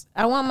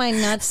 I want my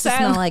nuts to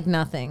smell like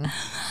nothing.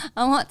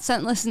 I want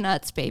scentless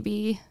nuts,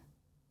 baby.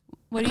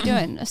 What are you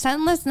doing?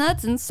 Scentless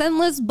nuts and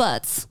scentless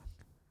butts.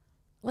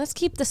 Let's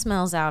keep the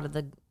smells out of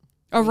the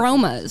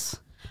Aromas.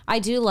 I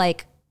do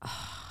like.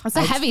 It's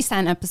a heavy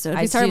scent episode.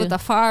 I We started do. with the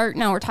fart.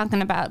 Now we're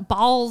talking about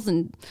balls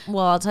and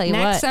Well, I'll tell you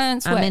Neck what.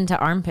 scents, I'm what? into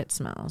armpit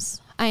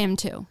smells. I am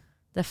too.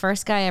 The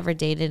first guy I ever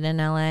dated in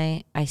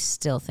LA, I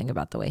still think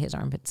about the way his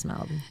armpit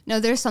smelled. No,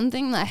 there's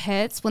something that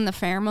hits when the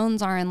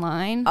pheromones are in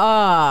line.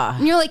 Ah,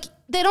 And you're like,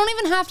 they don't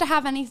even have to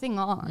have anything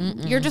on.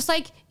 You're just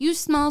like, you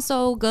smell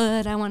so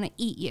good. I want to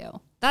eat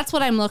you. That's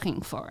what I'm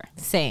looking for.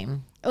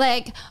 same.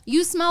 Like,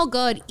 you smell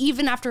good.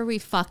 Even after we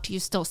fucked, you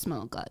still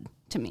smell good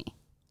to me.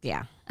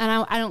 Yeah. And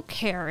I don't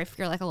care if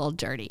you're like a little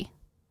dirty.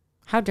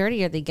 How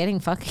dirty are they getting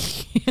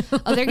fucking?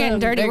 Oh, they're getting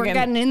dirty. They're We're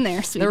getting in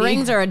there, sweetie. The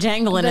rings are a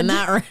jangling in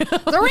that room.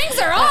 The rings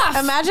are off.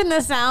 Imagine the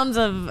sounds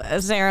of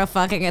Sarah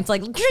fucking. It's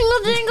like jingle,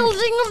 jingle,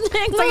 jingle,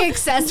 jingle. like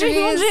accessories.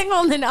 Jingle, jingle,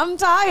 and then I'm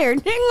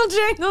tired. Jingle,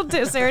 jingle.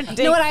 To Sarah.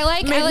 You know what I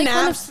like? I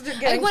like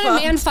Getting when a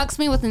man fucks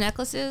me with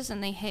necklaces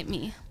and they hit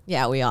me.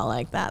 Yeah, we all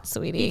like that,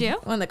 sweetie. You do?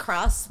 When the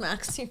cross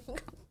smacks you.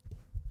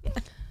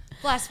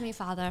 Bless me,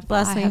 Father.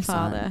 Bless I me, have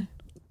Father. son.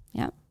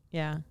 Yeah.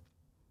 Yeah.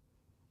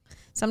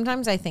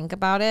 Sometimes I think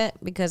about it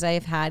because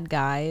I've had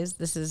guys.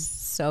 This is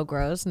so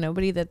gross.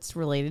 Nobody that's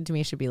related to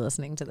me should be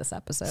listening to this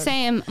episode.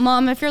 Same.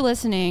 Mom, if you're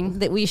listening.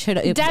 That we should.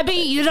 Debbie,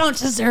 you don't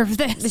deserve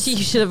this. You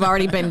should have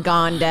already been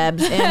gone,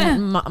 Debs.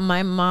 And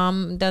my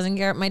mom doesn't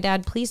care. My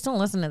dad, please don't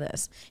listen to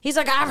this. He's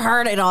like, I've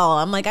heard it all.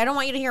 I'm like, I don't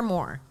want you to hear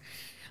more.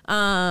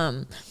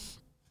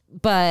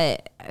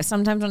 But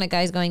sometimes when a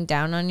guy's going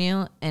down on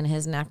you and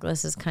his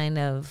necklace is kind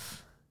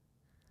of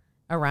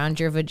around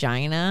your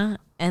vagina,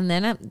 and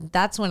then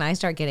that's when I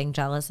start getting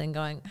jealous and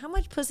going, how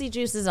much pussy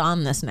juice is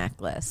on this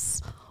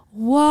necklace?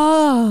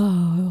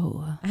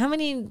 Whoa. How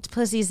many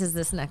pussies has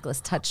this necklace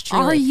touched?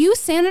 Truly? Are you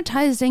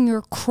sanitizing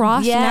your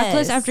cross Yes.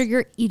 necklace after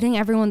you're eating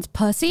everyone's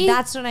pussy?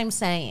 That's what I'm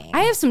saying.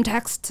 I have some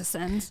text to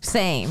send.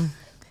 Same.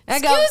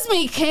 Excuse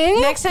me,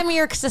 King. Next time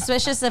you're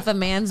suspicious if a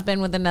man's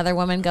been with another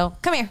woman, go,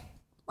 come here.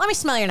 Let me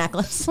smell your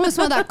necklace. I want to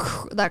smell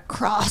that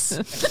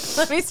cross.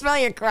 Let me smell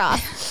your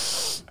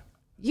cross.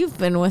 You've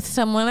been with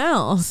someone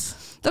else.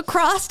 The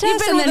cross test. You've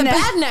been and with a the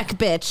bad neck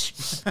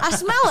bitch. I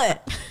smell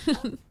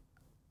it.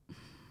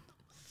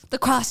 The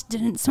cross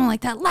didn't smell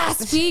like that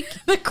last week.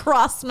 The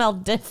cross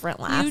smelled different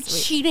last You week.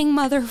 cheating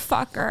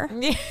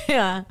motherfucker.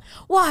 Yeah.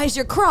 Why is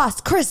your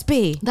cross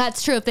crispy?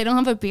 That's true. If they don't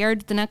have a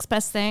beard, the next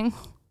best thing.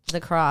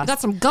 The cross. Got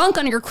some gunk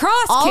on your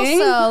cross,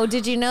 King. Also,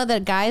 did you know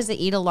that guys that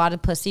eat a lot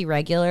of pussy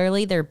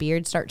regularly, their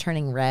beards start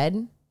turning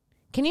red?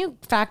 Can you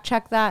fact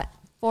check that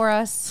for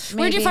us?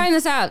 Where'd you maybe? find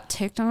this out?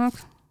 TikTok?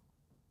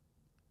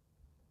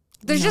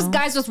 There's just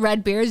guys with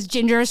red beards.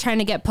 Gingers trying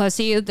to get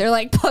pussy. They're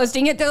like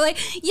posting it. They're like,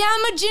 yeah,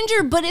 I'm a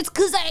ginger, but it's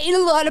because I ate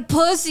a lot of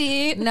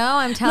pussy. No,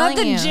 I'm telling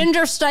Not the you.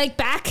 Ginger Strike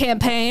Back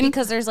campaign.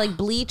 Because there's like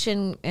bleach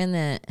in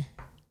it.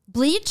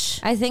 Bleach?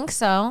 I think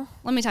so.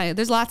 let me tell you,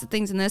 there's lots of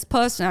things in this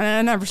puss, and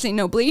I've never seen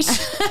no bleach.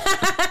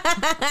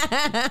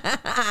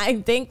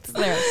 I think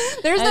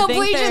There's no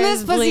bleach in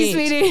this pussy,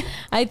 sweetie.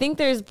 I think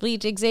there's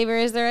bleach. Xavier,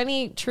 is there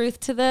any truth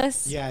to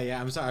this? Yeah.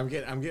 I'm sorry.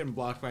 I'm getting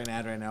blocked by an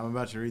ad right now. I'm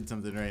about to read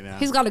something right now.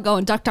 He's got to go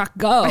and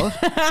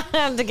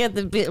DuckDuckGo To get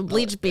the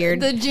bleach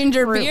beard. the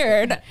ginger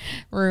beard.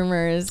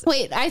 Rumors.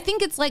 Wait, I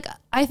think it's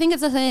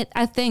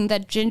a thing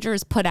that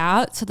gingers put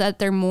out so that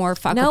they're more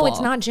fuckable. No,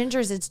 it's not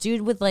gingers. It's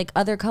dude with like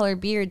other colored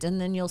beards, and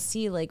then you'll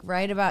see like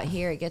right about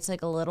here, it gets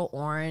like a little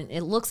orange.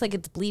 It looks like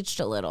it's bleached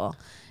a little,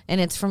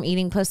 and it's from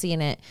eating pussy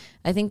in it.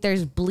 I think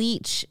there's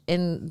bleach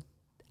in.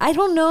 I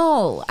don't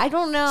know.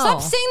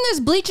 Stop saying there's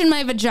bleach in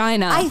my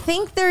vagina. I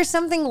think there's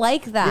something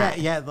like that.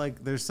 Yeah.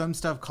 Like there's some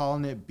stuff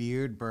calling it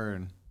beard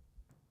burn.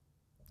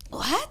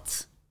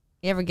 What?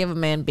 You ever give a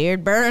man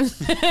beard burn?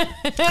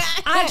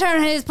 I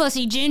turned his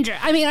pussy ginger.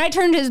 I mean, I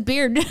turned his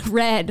beard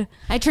red.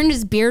 I turned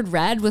his beard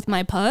red with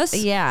my puss.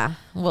 Yeah.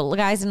 Well,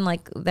 guys in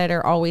like that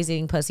are always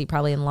eating pussy,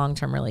 probably in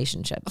long-term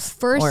relationships.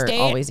 First Or date,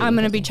 always I'm eating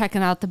going to pussy. be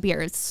checking out the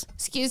beards.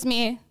 Excuse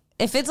me.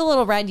 If it's a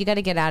little red, you got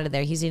to get out of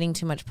there. He's eating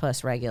too much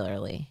puss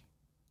regularly.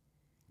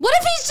 What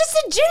if he's just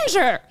a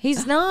ginger?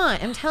 He's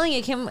not. I'm telling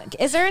you, Kim.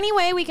 Is there any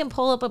way we can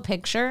pull up a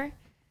picture?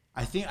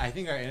 I think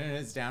our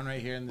internet's down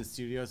right here in the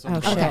studio, so Oh,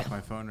 I'm shut shit. off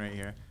my phone right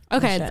here.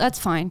 Okay, shit. that's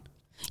fine.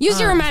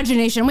 Use your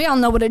imagination. We all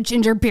know what a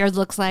ginger beard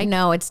looks like.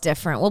 No, it's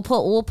different. We'll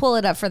pull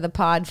it up for the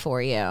pod for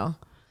you.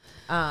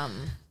 But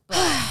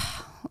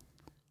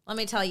let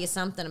me tell you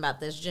something about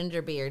this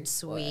ginger beard,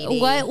 sweetie.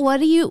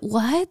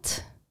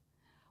 What?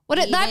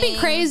 That'd be Eating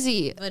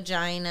crazy.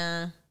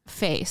 Vagina,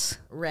 Face.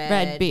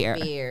 red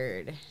beard.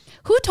 beard.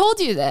 Who told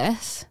you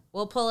this?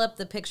 We'll pull up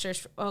the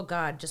pictures. Oh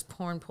God, just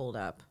porn pulled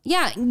up.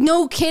 Yeah,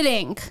 no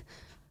kidding.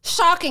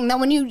 Shocking that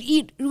when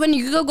you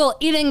Google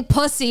eating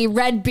pussy,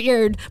 red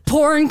beard,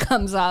 porn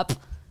comes up.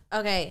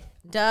 Okay,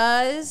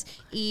 does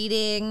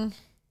eating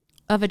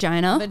A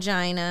vagina?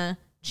 vagina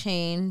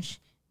change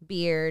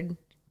beard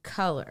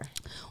color?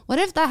 What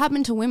if that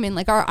happened to women?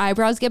 Like our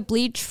eyebrows get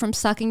bleached from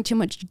sucking too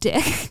much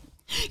dick.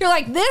 You're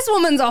like, this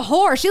woman's a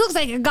whore. She looks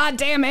like a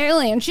goddamn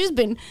alien. She's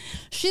been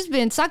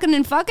sucking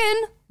and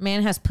fucking.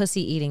 Man has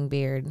pussy eating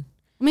beard.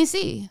 Let me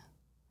see.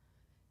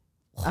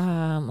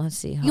 Let's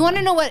see. You want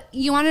to know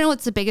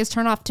what's the biggest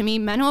turnoff to me?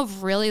 Men who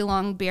have really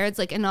long beards,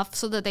 like enough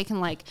so that they can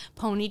like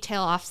ponytail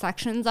off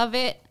sections of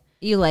it.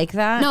 You like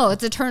that? No,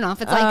 it's a turnoff.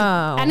 It's like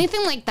Oh.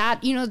 anything like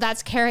that,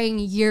 that's carrying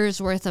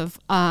years worth of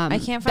I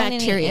can't find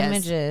bacteria. any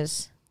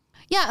images.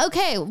 Yeah,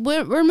 okay.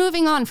 We're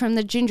moving on from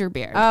the ginger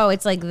beard. Oh,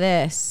 it's like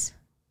this.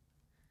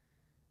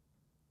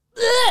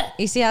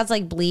 You see how it's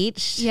like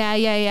bleached?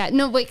 Yeah.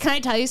 No, wait, can I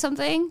tell you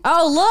something?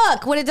 Oh,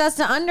 look what it does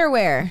to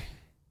underwear.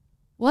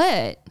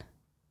 What?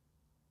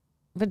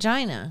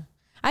 Vagina.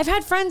 I've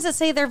had friends that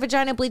say their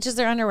vagina bleaches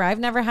their underwear. I've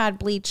never had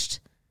bleached.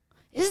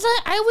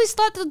 I always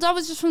thought that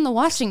was just from the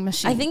washing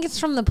machine. I think it's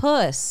from the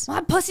puss.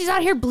 my pussy's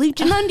out here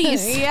bleaching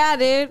undies. Yeah,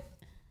 dude.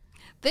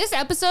 This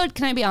episode,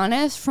 can I be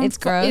honest? It's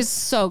gross. Is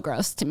so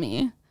gross to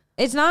me.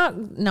 It's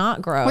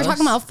not gross. We're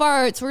talking about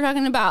farts. We're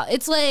talking about,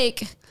 it's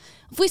like,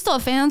 if we still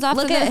have fans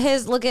after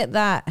Look at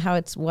that, how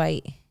it's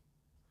white.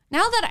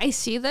 Now that I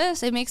see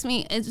this, it's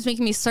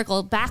making me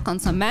circle back on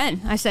some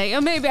men. I say,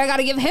 oh, maybe I got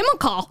to give him a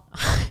call.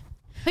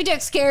 He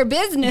takes care of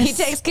business. He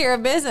takes care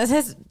of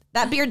business.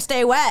 That beard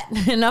stay wet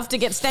enough to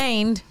get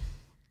stained.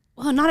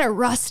 Well, not it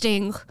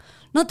rusting.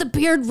 Not the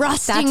beard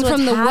rusting That's what's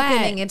from the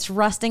happening. wet. It's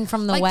rusting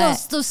from the Like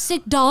wet. those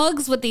sick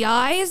dogs with the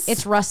eyes.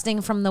 It's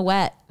rusting from the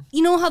wet.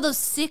 You know how those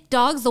sick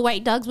dogs, the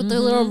white dogs with their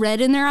little red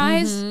in their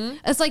eyes?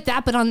 It's like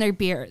that, but on their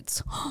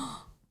beards.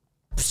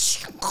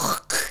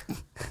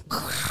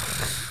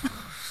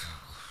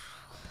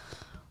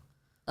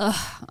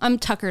 I'm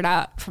tuckered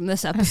out from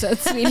this episode,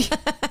 sweetie.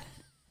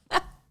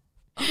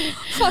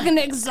 Fucking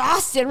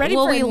exhausted, ready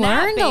for a we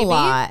nap, learned baby. a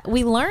lot.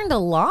 We learned a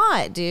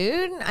lot,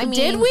 dude. I mean,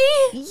 Did we?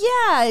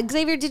 Yeah,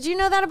 Xavier, did you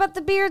know that about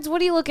the beards?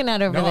 What are you looking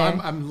at over No, there?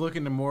 I'm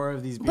looking to more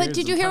of these beards. But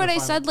did you I'm hear trying what to I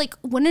find- said? Like,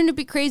 wouldn't it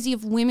be crazy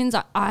if women's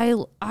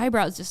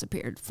eyebrows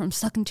disappeared from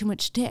sucking too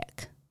much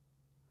dick?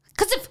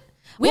 Because if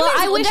Well,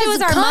 I wish it does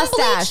was our cum bleach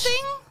mustache.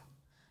 thing?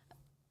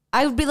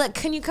 I would be like,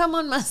 can you come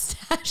on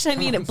mustache? I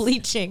need a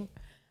bleaching.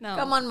 No.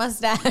 Come on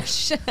mustache.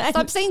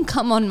 Stop saying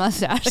 "come on,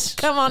 mustache."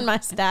 Come on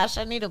mustache.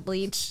 I need a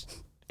bleach.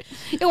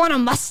 You want a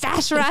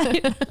mustache,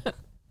 right?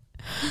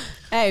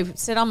 Hey,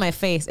 sit on my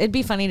face. It'd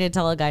be funny to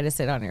tell a guy to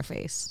sit on your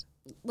face.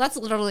 That's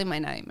literally my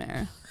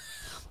nightmare.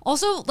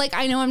 Also, like,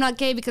 I know I'm not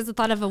gay because the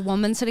thought of a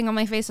woman sitting on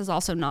my face is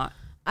also not.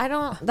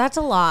 That's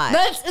a lot.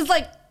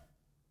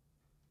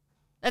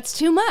 That's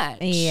too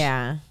much.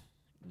 Yeah.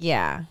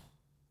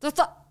 That's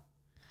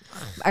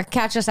Or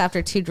catch us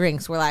after 2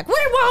 drinks. We're like, we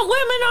want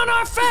women on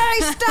our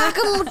face. Stack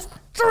them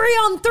 3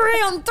 on 3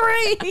 on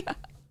 3.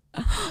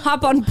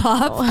 hop on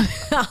pop.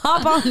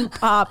 Hop on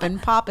Pop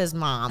and Pop is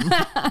mom.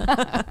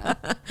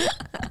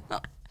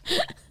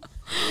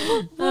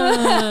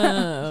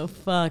 Oh,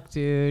 fuck,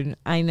 dude.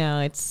 I know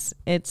it's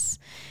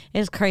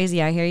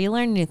crazy out here. You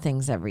learn new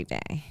things every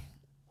day.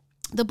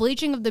 The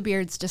bleaching of the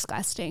beard's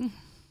disgusting.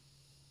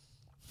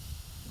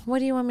 What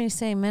do you want me to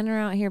say? Men are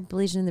out here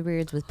bleaching the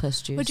beards with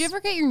puss juice. Would you ever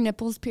get your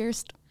nipples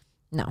pierced?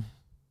 No,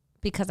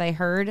 because I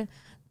heard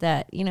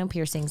that,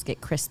 piercings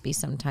get crispy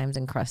sometimes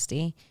and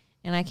crusty,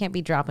 and I can't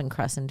be dropping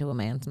crust into a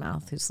man's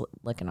mouth who's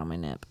licking on my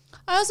nip.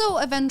 I also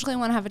eventually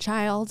want to have a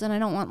child, and I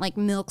don't want like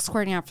milk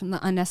squirting out from the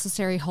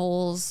unnecessary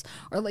holes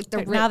or like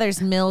the. Now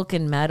there's milk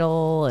and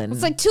metal, and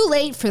It's like too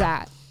late for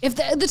that. If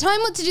the time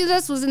to do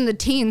this was in the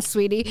teens,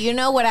 sweetie. you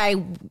know what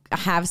I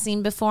have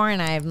seen before,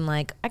 and I'm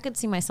like, I could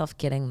see myself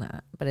getting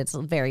that, but it's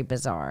very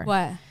bizarre.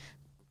 What?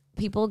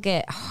 People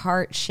get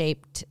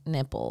heart-shaped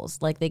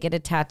nipples. Like they get a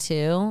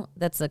tattoo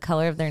that's the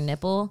color of their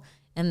nipple,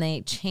 and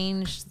they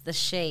change the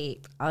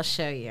shape. I'll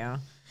show you.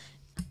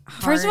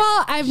 First of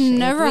all, I've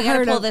never We gotta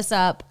heard pull of. this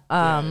up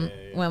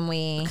when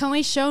we. Can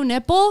we show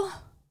nipple?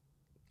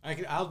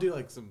 I'll do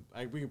like some.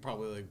 We could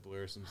probably like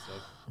blur some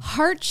stuff.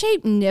 Heart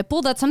shaped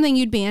nipple. That's something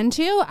you'd be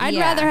into. I'd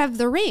Yeah. rather have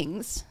the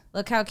rings.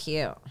 Look how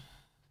cute.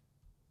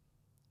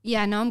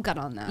 Yeah, no, I'm good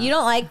on that. You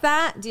don't like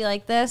that? Do you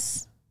like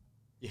this?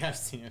 Yeah, I've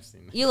seen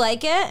that. You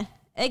like it?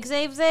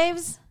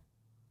 Zaves?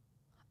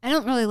 I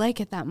don't really like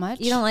it that much.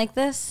 You don't like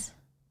this?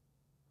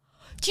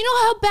 Do you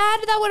know how bad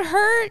that would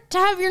hurt to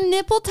have your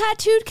nipple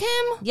tattooed,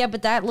 Kim? Yeah,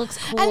 but that looks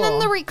cool. And then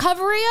the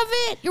recovery of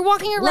it. You're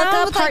walking around Look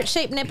up with like,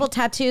 heart-shaped nipple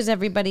tattoos,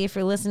 everybody, if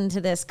you're listening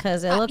to this,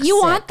 because it looks you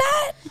sick. want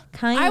that?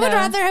 Kinda. I would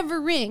rather have a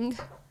ring.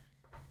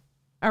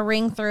 A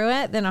ring through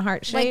it than a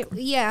heart shape. Like,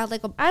 yeah,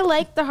 like a. I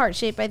like the heart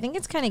shape. I think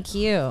it's kind of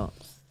cute.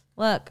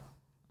 Look,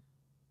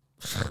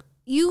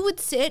 You would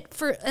sit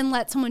for and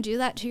let someone do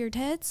that to your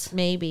tits?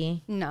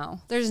 maybe. No,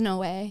 there's no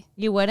way.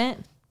 You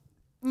wouldn't?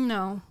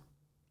 No.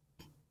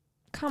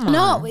 Come on.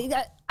 No,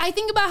 I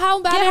think about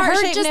how bad Get it hurt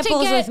heart-shaped just to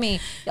nipples get. with me.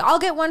 I'll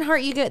get one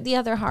heart, you get the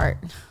other heart.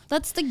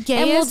 That's the And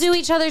gayest. we'll do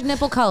each other's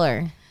nipple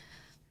color.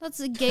 That's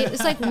the gay.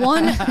 It's like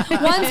one's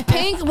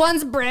pink,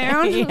 one's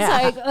brown. It's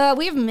Yeah. like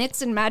we have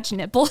mix and match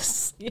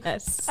nipples.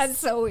 Yes. That's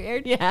so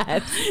weird.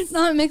 Yes. It's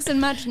not mix and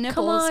match nipples.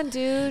 Come on,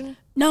 dude.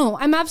 No,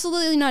 I'm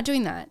absolutely not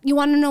doing that. You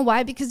want to know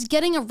why? Because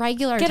getting a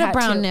regular Get tattoo, a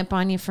brown nip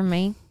on you from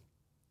me.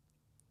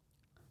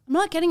 I'm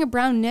not getting a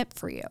brown nip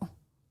for you.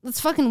 That's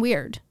fucking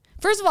weird.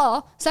 First of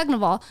all,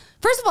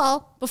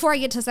 before I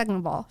get to second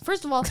of all,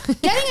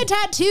 getting a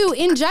tattoo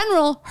in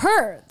general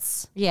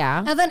hurts.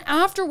 Yeah. And then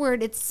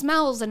afterward, it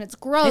smells and it's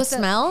gross. It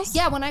smells?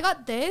 Yeah, when I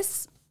got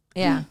this,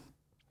 Yeah.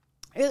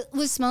 it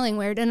was smelling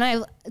weird. And I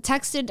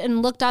texted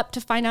and looked up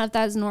to find out if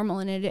that is normal,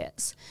 and it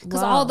is.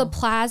 Because Wow. all the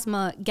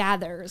plasma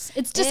gathers.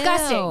 It's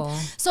disgusting. Ew.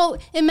 So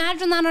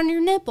imagine that on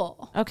your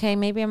nipple. Okay,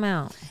 maybe I'm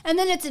out. And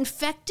then it's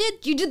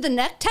infected. You did the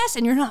neck test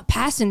and you're not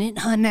passing it,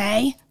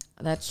 honey.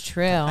 That's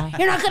true.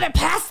 You're not going to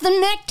pass the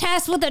neck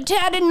test with a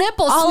tatted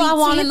nipple, All I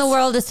want in the sweetsies.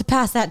 world is to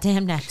pass that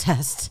damn neck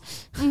test.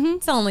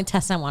 It's the only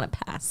test I want to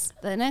pass.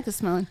 The neck is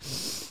smelling.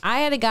 I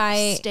had a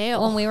guy,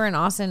 Stale. when we were in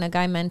Austin, a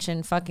guy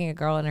mentioned fucking a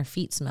girl and her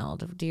feet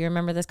smelled. Do you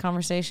remember this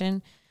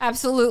conversation?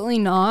 Absolutely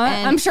not.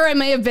 And I'm sure I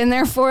may have been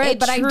there for it,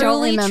 but I don't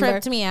truly remember.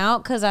 tripped me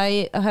out because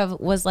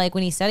was like,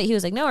 when he said it, he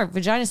was like, no, her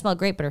vagina smelled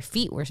great, but her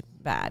feet were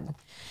bad.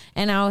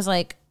 And I was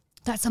like,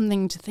 That's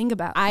something to think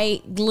about.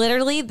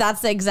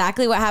 that's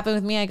exactly what happened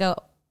with me. I go,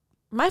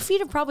 my feet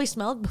have probably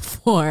smelled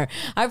before.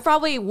 I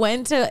probably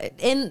went to,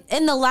 in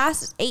the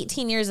last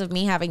 18 years of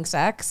me having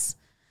sex,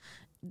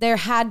 there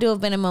had to have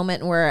been a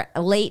moment where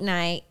a late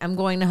night, I'm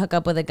going to hook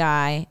up with a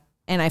guy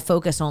and I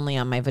focus only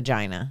on my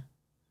vagina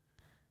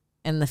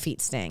and the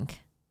feet stink.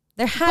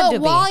 There had to But be.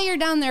 while you're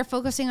down there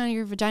focusing on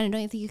your vagina,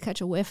 don't you think you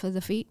catch a whiff of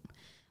the feet?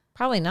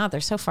 Probably not.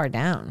 They're so far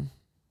down.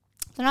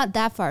 They're not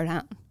that far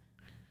down.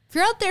 If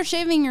you're out there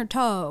shaving your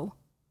toe,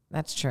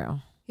 That's true.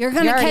 you're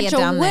going to You're already catch a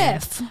down there.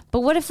 whiff.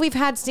 But what if we've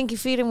had stinky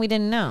feet and we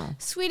didn't know?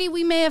 Sweetie,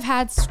 we may have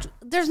had...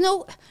 there's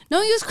no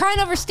use crying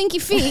over stinky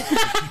feet.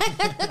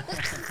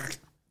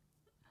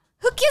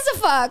 Who gives a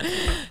fuck?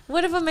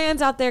 What if a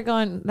man's out there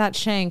going, that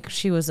Shank,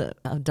 she was a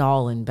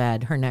doll in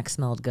bed. Her neck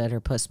smelled good. Her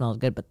puss smelled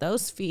good. But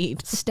those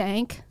feet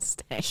Stank.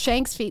 stank.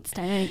 Shank's feet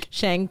stank.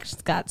 Shank's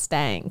got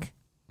stank.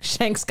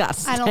 Shank's got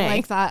stank. I don't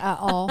like that at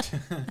all.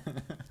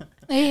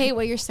 I hate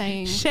what you're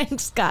saying.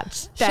 Shank's got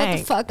Shut stank.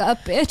 the fuck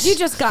up, bitch. You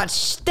just got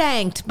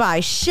stanked by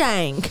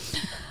Shank.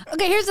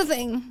 Okay, here's the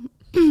thing.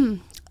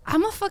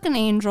 I'm a fucking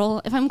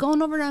angel. If I'm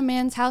going over to a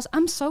man's house,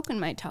 I'm soaking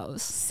my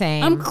toes.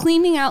 Same. I'm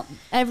cleaning out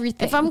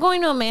everything. If I'm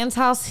going to a man's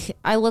house,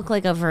 I look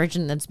like a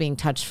virgin that's being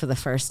touched for the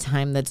first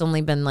time, that's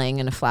only been laying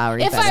in a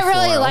flowery if bed I of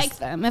really florals. like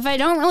them. If I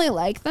don't really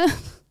like them,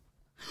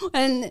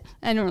 and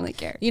I don't really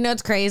care. You know,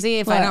 it's crazy.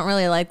 If I What? don't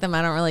really like them,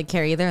 I don't really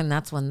care either. And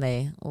that's when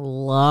they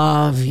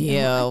love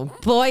you.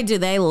 Boy, do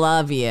they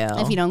love you.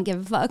 If you don't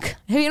give a fuck.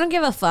 If you don't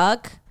give a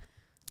fuck.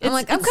 I'm It's-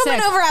 like, I'm it's coming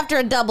sick. over after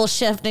a double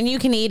shift and you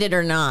can eat it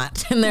or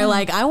not. And they're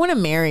like, I want to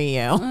marry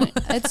you.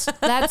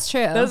 That's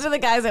true. Those are the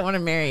guys that want to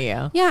marry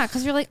you. Yeah,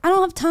 because you're like, I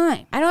don't have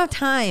time. I don't have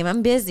time.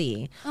 I'm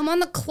busy. I'm on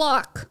the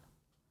clock.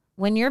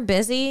 When you're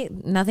busy,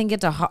 nothing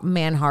gets a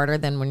man harder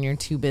than when you're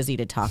too busy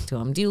to talk to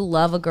him. Do you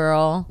love a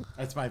girl?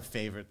 That's my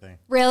favorite thing.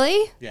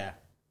 Really? Yeah.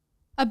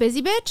 A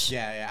busy bitch?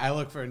 Yeah. I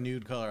look for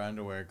nude color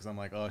underwear because I'm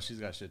like, oh, she's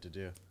got shit to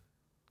do.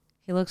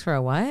 He looks for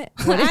a what?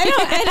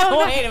 I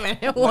don't. Wait a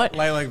minute. What?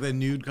 Like the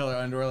nude color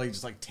underwear, like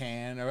just like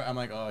tan. Or I'm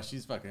like, oh,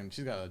 she's got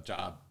a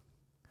job.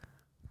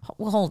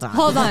 Well, hold on.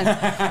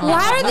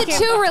 Why are the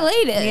two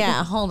related?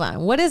 Yeah, hold on.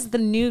 What is the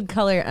nude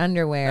color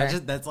underwear?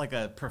 That's like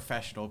a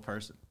professional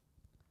person.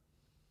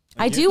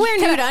 I do wear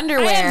nude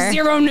underwear. I have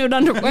zero nude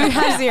underwear. You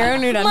have zero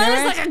nude underwear?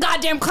 Mine is like a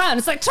goddamn clown.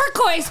 It's like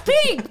turquoise,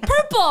 pink,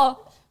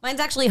 purple. Mine's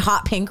actually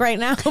hot pink right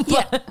now.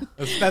 But,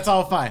 That's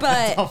all fine.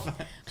 That's all fine.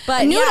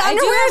 but Nude yeah, I do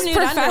underwear have is nude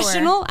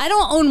professional. underwear. I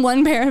don't own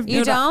one pair of nude.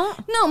 You don't?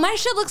 No, my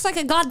shit looks like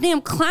a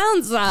goddamn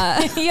clown's.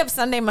 You have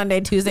Sunday, Monday,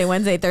 Tuesday,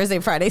 Wednesday, Thursday,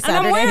 Friday, And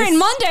Saturday. I'm wearing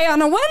Monday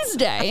on a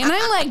Wednesday. And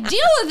I'm like, deal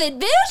with it,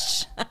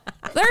 bitch.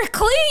 They're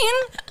clean.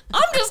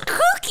 I'm just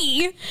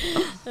kooky.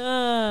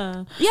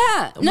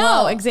 Yeah.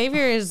 No. Well,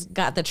 Xavier's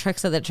got the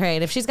tricks of the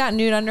trade. If she's got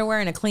nude underwear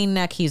and a clean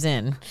neck, he's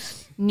in.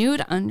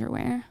 Nude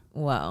underwear.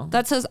 Whoa.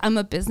 That says I'm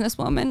a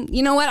businesswoman.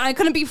 You know what? I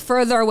couldn't be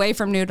further away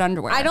from nude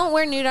underwear. I don't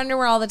wear nude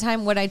underwear all the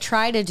time. What I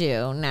try to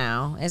do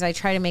now is I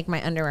try to make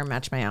my underwear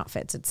match my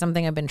outfits. It's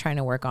something I've been trying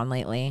to work on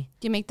lately.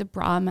 Do you make the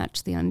bra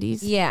match the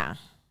undies? Yeah.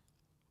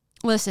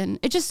 Listen,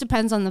 it just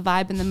depends on the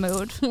vibe and the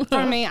mood.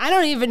 For me, I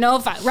don't even know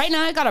if right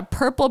now I got a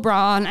purple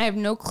bra on. I have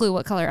no clue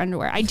what color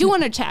underwear. I do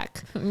want to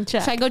check.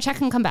 Check. Should I go check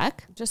and come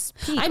back? Just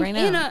peek I'm right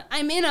now.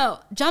 I'm in a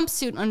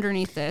jumpsuit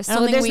underneath this. I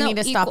don't think there's we no need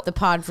to equal- stop the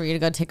pod for you to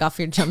go take off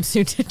your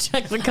jumpsuit to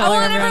check the I color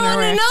want of your everyone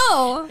underwear. to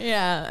know.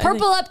 Yeah. I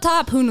Purple up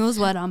top, who knows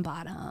what on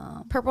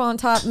bottom. Purple on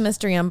top,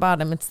 mystery on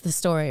bottom. It's the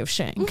story of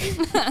Shank.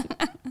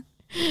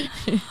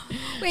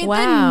 Wait,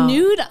 Wow. the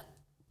nude.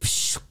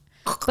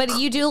 But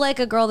you do like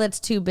a girl that's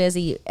too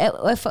busy.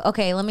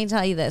 Okay, let me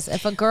tell you this.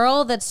 If a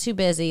girl that's too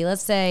busy,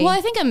 let's say. Well,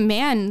 I think a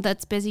man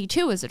that's busy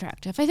too is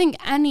attractive. I think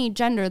any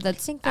gender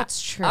that's. I think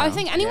that's true. I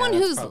think anyone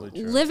that's who's probably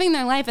true. living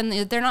their life and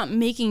they're not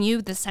making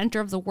you the center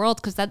of the world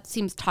because that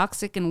seems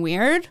toxic and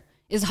weird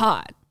is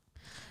hot.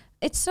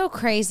 It's so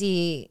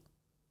crazy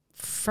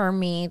for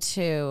me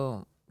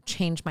to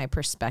change my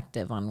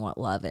perspective on what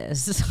love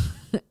is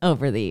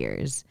over the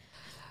years.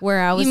 Where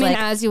I was You mean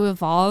like, as you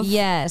evolve?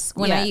 yes,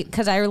 Yeah.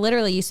 because I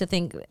literally used to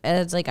think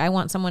it's like I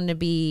want someone to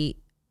be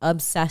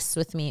obsessed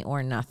with me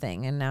or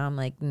nothing, and now I'm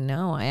like,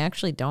 no, I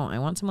actually don't. I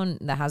want someone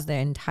that has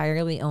their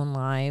entirely own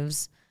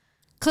lives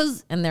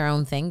Because and their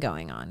own thing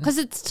going on.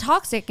 it's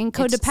toxic and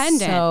It's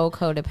codependent. so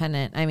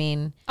codependent. I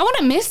mean, I want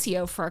to miss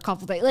you for a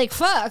couple days. Like,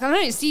 fuck, I'm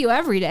going to see you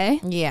every day.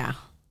 yeah.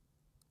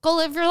 Go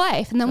live your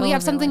life. And then Go we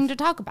have live your something life. to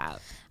talk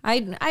about.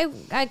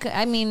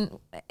 I mean,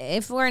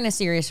 if we're in a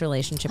serious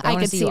relationship, I I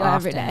want to could see see you you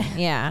every often.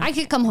 day. Yeah. I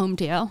could come home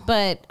to you.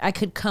 But I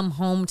could come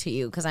home to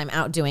you because I'm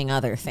out doing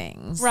other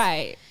things.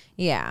 Right.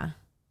 Yeah.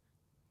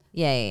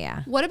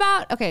 Yeah. What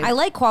about, okay. I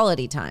like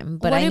quality time,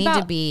 but What I need to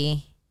about-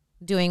 be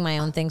doing my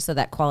own thing so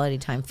that quality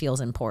time feels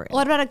important.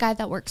 What about a guy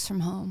that works from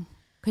home?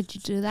 Could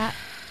you do that?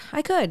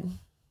 I could.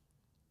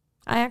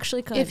 I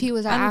actually could. If he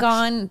was I'm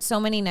gone so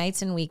many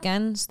nights and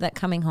weekends that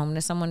coming home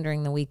to someone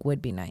during the week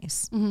would be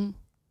nice.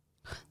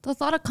 The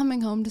thought of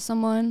coming home to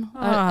someone,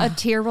 a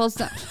tear rolls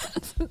down.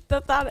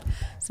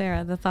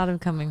 Sarah, the thought of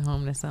coming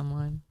home to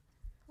someone.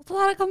 The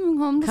thought of coming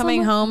home to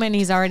Coming someone. home and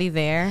he's already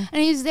there.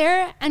 And he's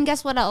there, and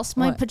guess what else?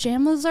 My What?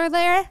 pajamas are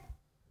there,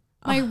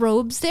 my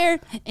robe's there,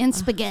 and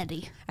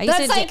spaghetti. I used,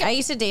 That's I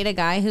used to date a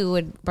guy who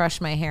would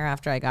brush my hair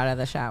after I got out of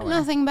the shower.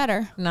 nothing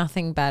better.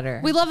 Nothing better.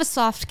 We love a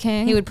soft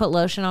king. He would put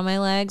lotion on my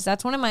legs.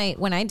 That's one of my,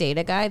 when I date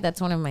a guy, that's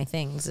one of my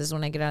things is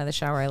when I get out of the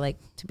shower, I like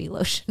to be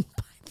lotioned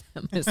by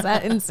them. Is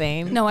that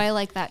insane? No, I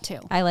like that too.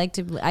 I like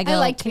to, I go,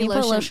 like to can be you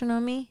put lotioned." lotion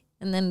on me?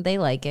 And then they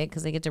like it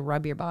because they get to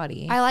rub your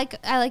body. I like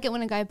it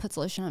when a guy puts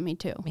lotion on me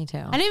too. Me too.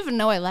 I didn't even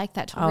know I liked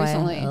that till Oh,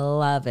 recently. I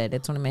love it.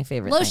 It's one of my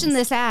favorite Lotion things.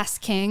 this ass,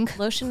 king.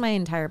 Lotion my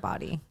entire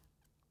body.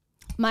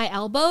 My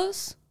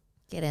elbows.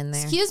 Get in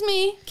there. Excuse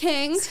me,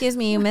 king. Excuse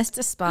me, you missed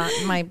a spot.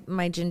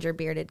 My ginger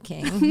bearded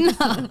king.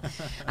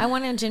 I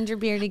want a ginger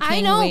bearded king. I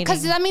know, waiting.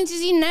 because that means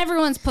he's eating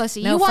everyone's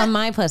pussy. No, you want from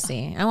my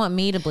pussy. I want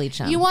me to bleach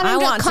him. You want him I to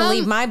want to come-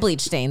 leave my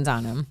bleach stains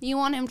on him. you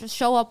want him to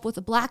show up with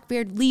a black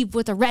beard, leave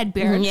with a red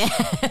beard.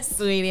 Yes,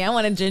 sweetie. I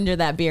want to ginger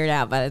that beard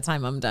out by the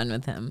time I'm done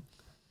with him.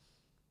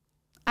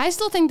 I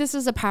still think this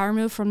is a power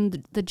move from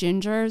the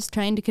gingers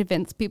trying to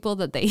convince people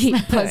that they eat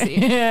pussy.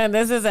 Yeah,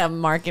 this is a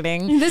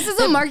marketing. This is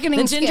a marketing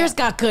The ginger's scam.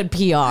 got good PR.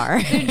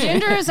 The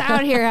gingers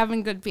out here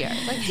having good PR.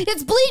 Like,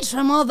 it's bleach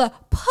from all the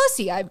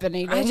pussy I've been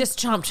eating. I just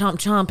chomp, chomp,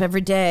 chomp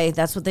every day.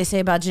 That's what they say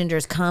about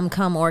gingers.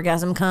 Come,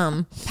 orgasm,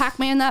 come. pack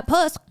me in that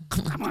puss.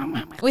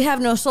 We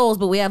have no souls,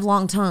 but we have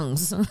long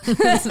tongues.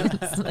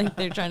 It's like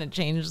they're trying to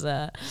change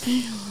the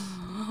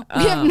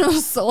We have no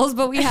souls,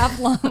 but we have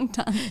long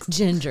tongues.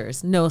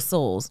 gingers. No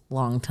souls,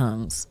 long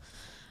tongues.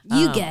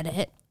 You get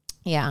it.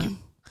 Yeah.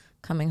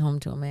 Coming home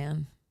to a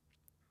man.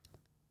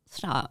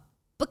 Stop.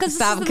 Because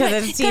Stop, this is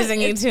because it's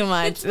teasing you too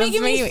much. It's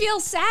making me feel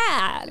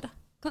sad.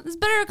 It's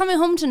better coming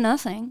home to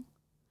nothing.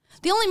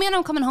 The only man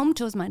I'm coming home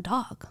to is my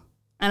dog.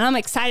 And I'm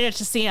excited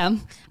to see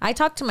him. I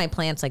talk to my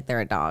plants like they're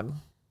a dog.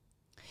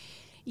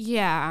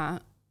 Yeah.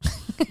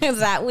 Is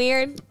that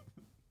weird?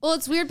 Well,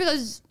 it's weird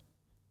because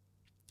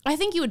I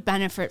think you would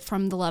benefit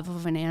from the love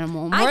of an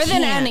animal I more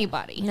than can't.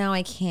 anybody. No,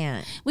 I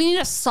can't. We need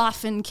to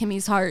soften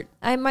Kimmy's heart.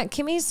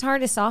 Kimmy's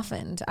heart is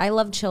softened. I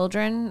love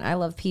children. I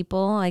love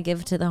people. I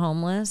give to the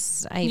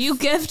homeless. You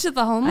give to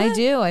the homeless? I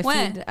do.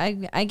 When?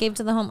 I gave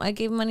to the home. I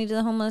gave money to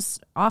the homeless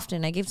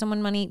often. I gave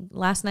someone money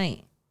last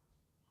night.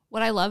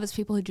 What I love is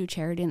people who do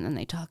charity and then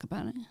they talk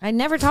about it. I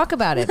never talk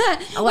about it.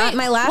 Wait,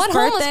 my last what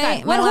birthday. Homeless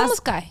guy? What homeless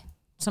guy?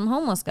 Some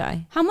homeless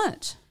guy. How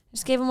much?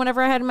 Just gave him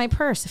whatever I had in my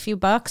purse. A few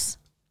bucks.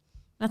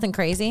 Nothing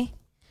crazy.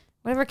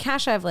 Whatever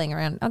cash I have laying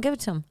around, I'll give it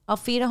to him. I'll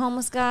feed a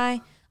homeless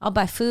guy. I'll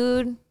buy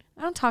food.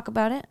 I don't talk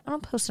about it. I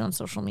don't post it on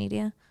social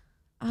media.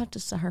 I'll have to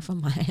serve a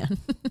man.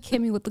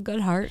 Kimmy with the good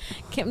heart.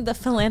 Kim, the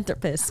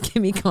philanthropist,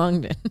 Kimmy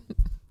Congdon.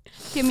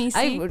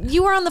 Kimmy,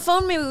 You were on the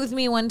phone with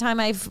me one time.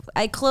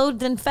 I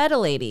clothed and fed a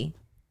lady.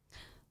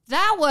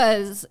 that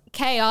was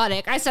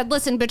chaotic. I said,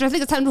 listen, bitch, I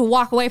think it's time to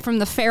walk away from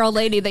the feral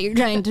lady that you're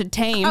trying to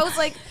tame. I was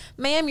like,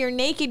 ma'am, you're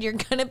naked. You're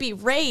going to be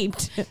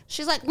raped.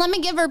 She's like, let me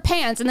give her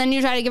pants. And then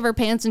you try to give her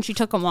pants and she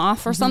took them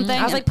off or something.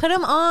 I was like, put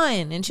them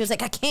on. And she was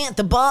like, I can't.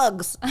 The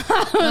bugs.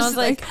 I was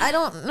like, I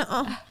don't know.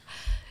 I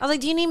was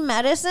like, do you need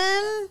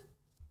medicine?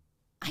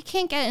 I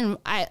can't get in.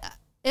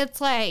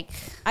 It's like,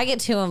 I get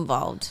too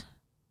involved.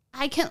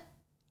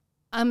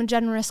 I'm a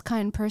generous,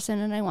 kind person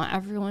and I want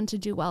everyone to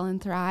do well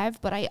and thrive.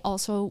 But I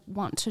also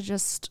want to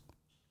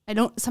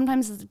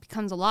sometimes it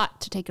becomes a lot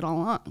to take it all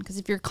on. Because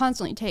if you're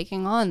constantly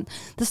taking on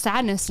the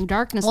sadness and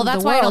darkness of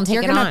that's the why I don't world, take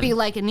you're it going to on. be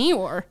like an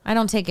Eeyore. I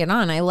don't take it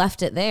on. I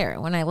left it there.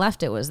 When I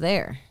left, it was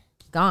there.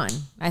 Gone.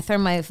 I throw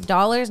my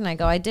dollars and I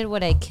go, I did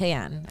what I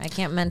can. I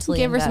can't mentally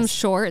Give her some invest.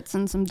 shorts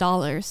and some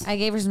dollars. I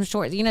gave her some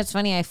shorts. You know, it's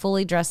funny. I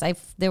fully dressed.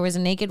 There was a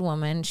naked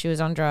woman. She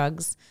was on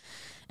drugs.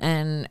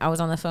 And I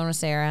was on the phone with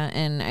Sarah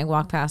and I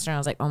walked past her and I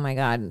was like, oh my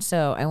God.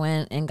 So I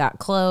went and got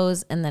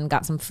clothes and then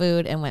got some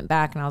food and went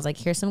back and I was like,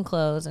 here's some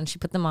clothes. And she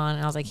put them on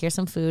and I was like, here's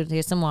some food.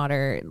 Here's some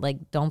water.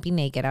 Like, don't be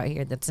naked out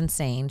here. That's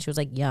insane. She was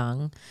like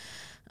young.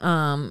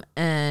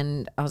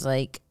 And I was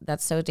like,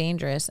 that's so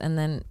dangerous. And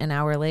then an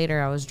hour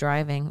later I was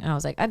driving and I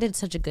was like, I did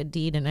such a good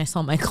deed. And I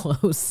saw my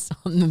clothes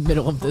on the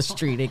middle of the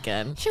street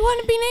again. She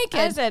wanted to be naked.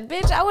 I said,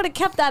 bitch, I would have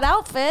kept that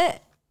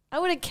outfit. I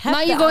would have kept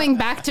Now you that. going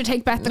back to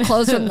take back the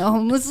clothes from the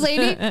homeless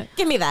lady?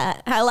 Give me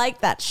that. I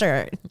like that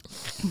shirt.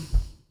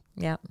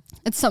 Yep.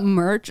 It's some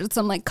merch. It's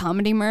some like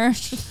comedy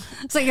merch.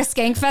 It's like a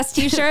Skankfest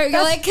t-shirt.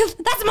 You're like,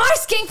 that's my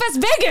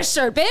Skankfest Vegas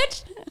shirt,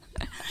 bitch.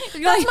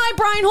 You're That's like, my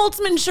Brian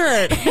Holtzman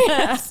shirt.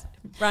 Yes.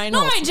 Brian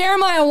not my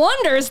Jeremiah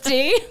Wonders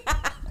tee.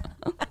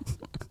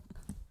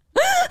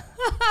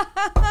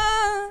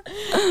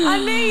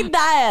 I made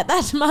that.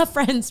 That's my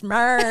friend's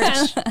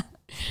merch.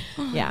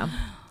 Yeah.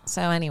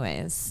 So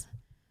anyways.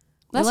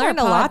 That's We learned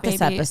our a lot pod, this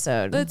baby.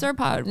 episode. That's our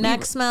pod.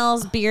 Neck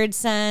smells, beard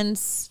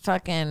scents,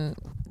 fucking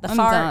the I'm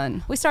fart.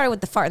 done. We started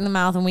with the fart in the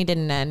mouth and we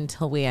didn't end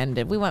until we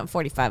ended. We went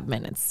 45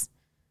 minutes.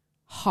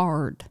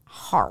 Hard.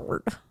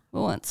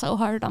 We went so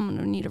hard, I'm going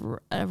to need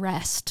a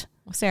rest.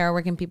 Sarah,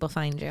 where can people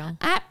find you?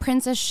 At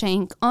Princess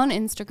Shank on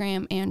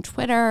Instagram and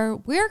Twitter.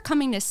 We're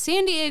coming to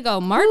San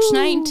Diego March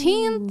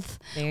 19th.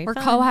 Very We're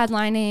fun.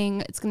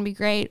 co-headlining. It's going to be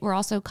great. We're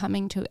also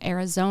coming to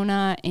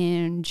Arizona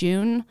in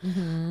June.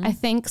 I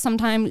think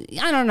sometime,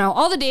 I don't know.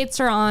 All the dates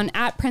are on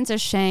at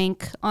Princess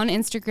Shank on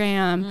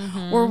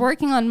Instagram. We're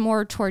working on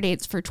more tour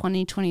dates for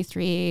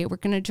 2023. We're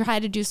going to try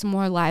to do some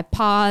more live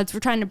pods. We're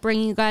trying to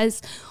bring you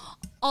guys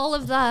all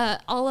of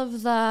the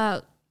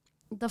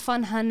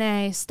fun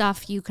honey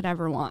stuff you could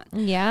ever want.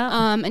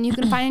 Yeah. And you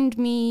can find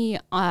me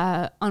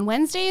on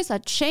Wednesdays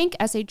at Shank,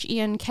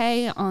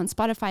 SHENK, on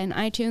Spotify and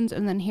iTunes,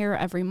 and then here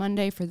every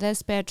Monday for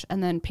this bitch,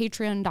 and then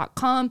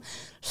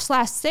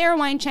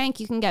patreon.com/SarahWineshank.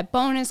 You can get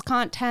bonus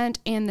content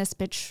and this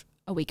bitch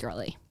a week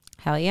early.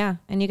 Hell yeah.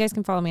 And you guys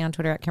can follow me on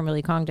Twitter at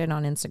Kimberly Congdon,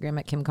 on Instagram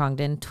at Kim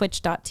Congdon,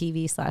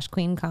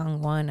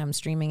 twitch.tv/QueenCong1. I'm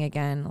streaming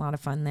again. A lot of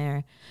fun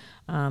there.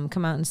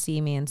 Come out and see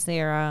me and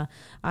Sarah.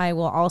 I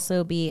will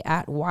also be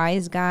at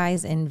Wise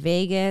Guys in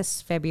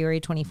Vegas,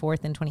 February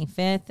 24th and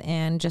 25th.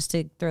 And just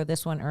to throw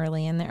this one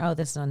early in there. Oh,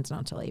 this one's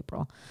not till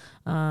April.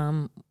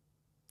 You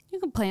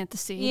can plant the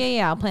seed.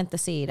 Yeah, I'll plant the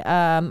seed.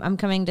 I'm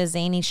coming to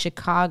Zany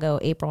Chicago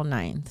April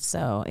 9th.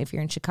 So if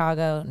you're in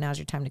Chicago, now's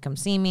your time to come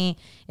see me.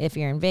 If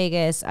you're in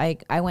Vegas, I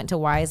went to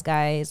Wise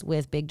Guys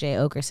with Big J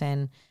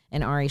Okerson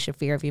and Ari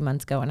Shafir a few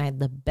months ago, and I had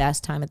the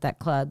best time at that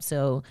club.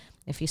 So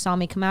if you saw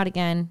me come out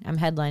again, I'm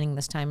headlining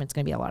this time. It's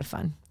going to be a lot of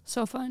fun.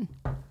 So fun.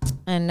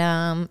 And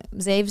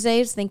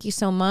Zaves, thank you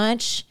so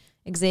much.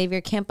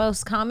 Xavier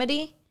Campos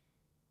Comedy.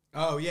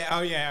 Oh yeah.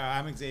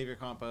 I'm Xavier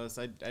Campos.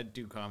 I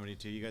do comedy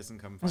too. You guys can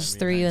come I find me. just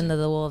threw you into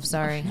the wolves.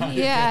 Sorry.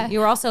 Yeah. You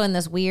were also in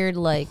this weird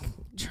like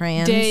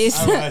trance. Days.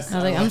 I was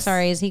like, I'm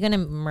sorry. Is he going to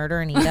murder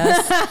and eat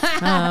us?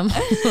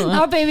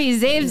 Oh, baby,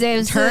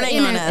 Zave's Turning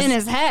on us in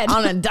his head.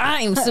 on a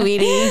dime,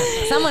 sweetie.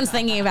 Someone's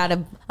thinking about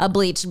a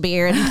bleached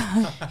beard,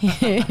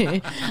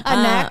 A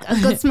neck, a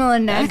good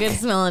smelling a neck. good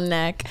smelling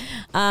neck.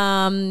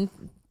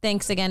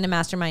 Thanks again to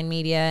Mastermind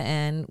Media,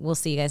 and we'll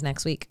see you guys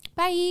next week.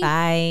 Bye.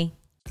 Bye.